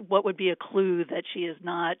 Like what would be a clue that she is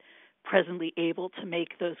not presently able to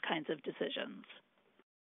make those kinds of decisions?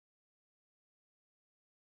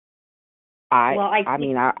 I will.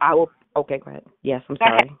 Okay, go ahead. Yes, I'm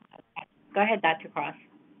sorry. Go ahead, Dr. Cross.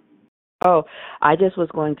 Oh, I just was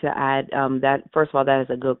going to add that, first of all, that is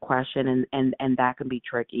a good question, and that can be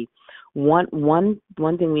tricky. One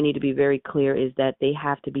thing we need to be very clear is that they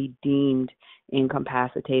have to be deemed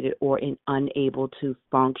incapacitated or unable to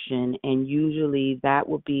function, and usually that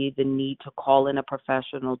would be the need to call in a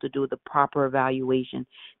professional to do the proper evaluation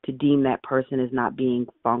to deem that person as not being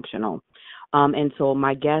functional. And so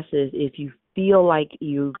my guess is if you feel like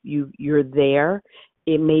you're there,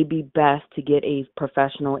 it may be best to get a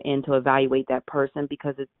professional in to evaluate that person,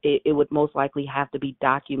 because it would most likely have to be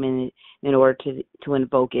documented in order to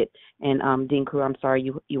invoke it. And Dean Crewe, I'm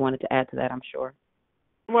sorry, you wanted to add to that, I'm sure.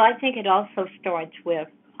 Well, I think it also starts with,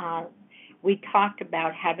 we talked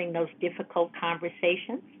about having those difficult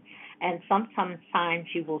conversations, and sometimes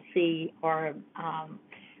you will see or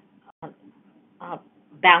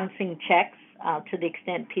bouncing checks, to the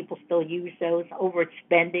extent people still use those,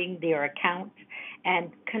 overspending their accounts,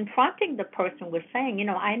 and confronting the person with saying,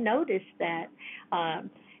 I noticed that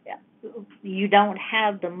you don't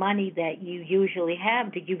have the money that you usually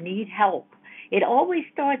have. Do you need help? It always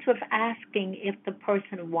starts with asking if the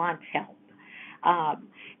person wants help.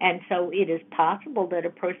 And so it is possible that a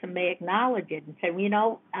person may acknowledge it and say,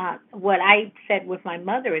 what I said with my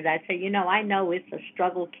mother is I say, I know it's a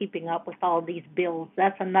struggle keeping up with all these bills.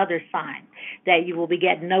 That's another sign that you will be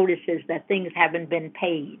getting notices that things haven't been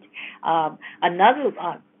paid. Another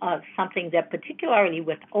something that particularly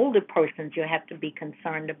with older persons you have to be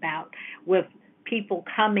concerned about, with people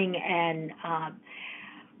coming and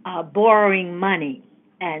borrowing money.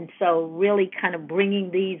 And so really kind of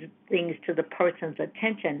bringing these things to the person's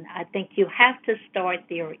attention, I think you have to start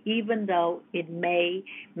there, even though it may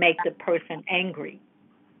make the person angry.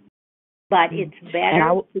 But it's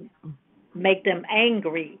better to make them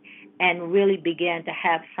angry and really begin to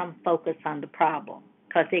have some focus on the problem,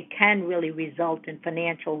 because it can really result in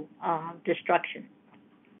financial destruction.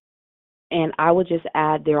 And I would just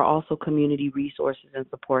add, there are also community resources and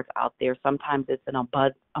supports out there. Sometimes it's an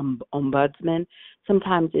ombudsman.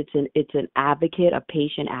 Sometimes it's an advocate, a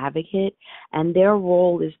patient advocate, and their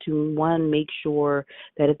role is to, one, make sure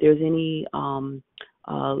that if there's any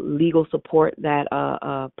legal support that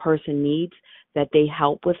a person needs, that they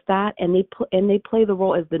help with that, and they play the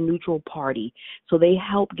role as the neutral party. So they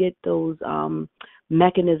help get those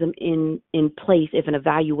mechanism in place if an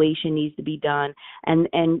evaluation needs to be done, and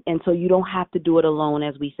so you don't have to do it alone,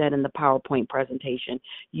 as we said in the PowerPoint presentation.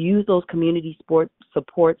 Use those community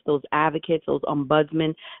supports, those advocates, those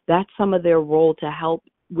ombudsmen. That's some of their role to help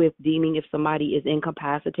with deeming if somebody is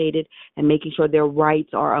incapacitated and making sure their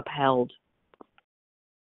rights are upheld.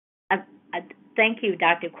 Thank you,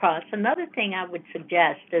 Dr. Cross. Another thing I would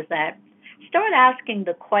suggest is that start asking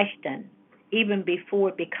the question even before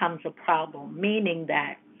it becomes a problem, meaning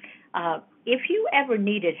that if you ever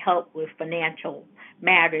needed help with financial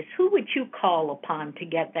matters, who would you call upon to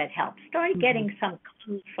get that help? Start getting some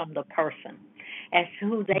clues from the person as to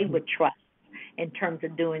who they would trust in terms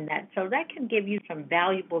of doing that. So that can give you some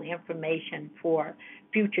valuable information for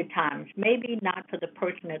future times. Maybe not for the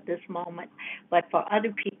person at this moment, but for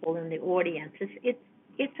other people in the audience.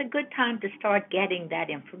 It's a good time to start getting that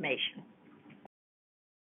information.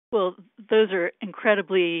 Well, those are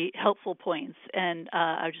incredibly helpful points, and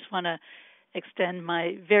I just want to extend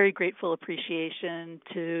my very grateful appreciation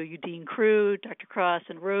to you, Dean Crewe, Dr. Cross,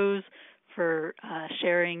 and Rose, for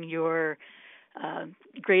sharing your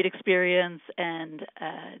great experience and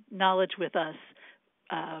knowledge with us.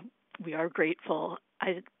 We are grateful.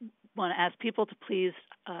 I want to ask people to please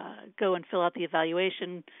go and fill out the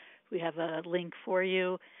evaluation. We have a link for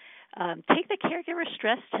you. Take the caregiver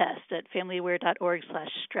stress test at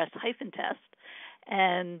familyaware.org/stress-test,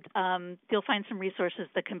 And you'll find some resources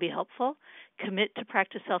that can be helpful. Commit to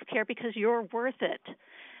practice self-care because you're worth it.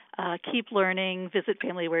 Keep learning. Visit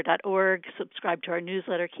familyaware.org. Subscribe to our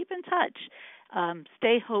newsletter. Keep in touch.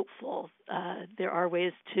 Stay hopeful. There are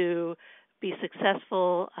ways to be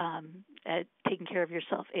successful at taking care of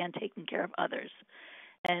yourself and taking care of others.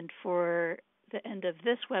 And for the end of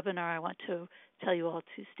this webinar, I want to tell you all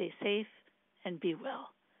to stay safe and be well.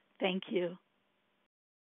 Thank you.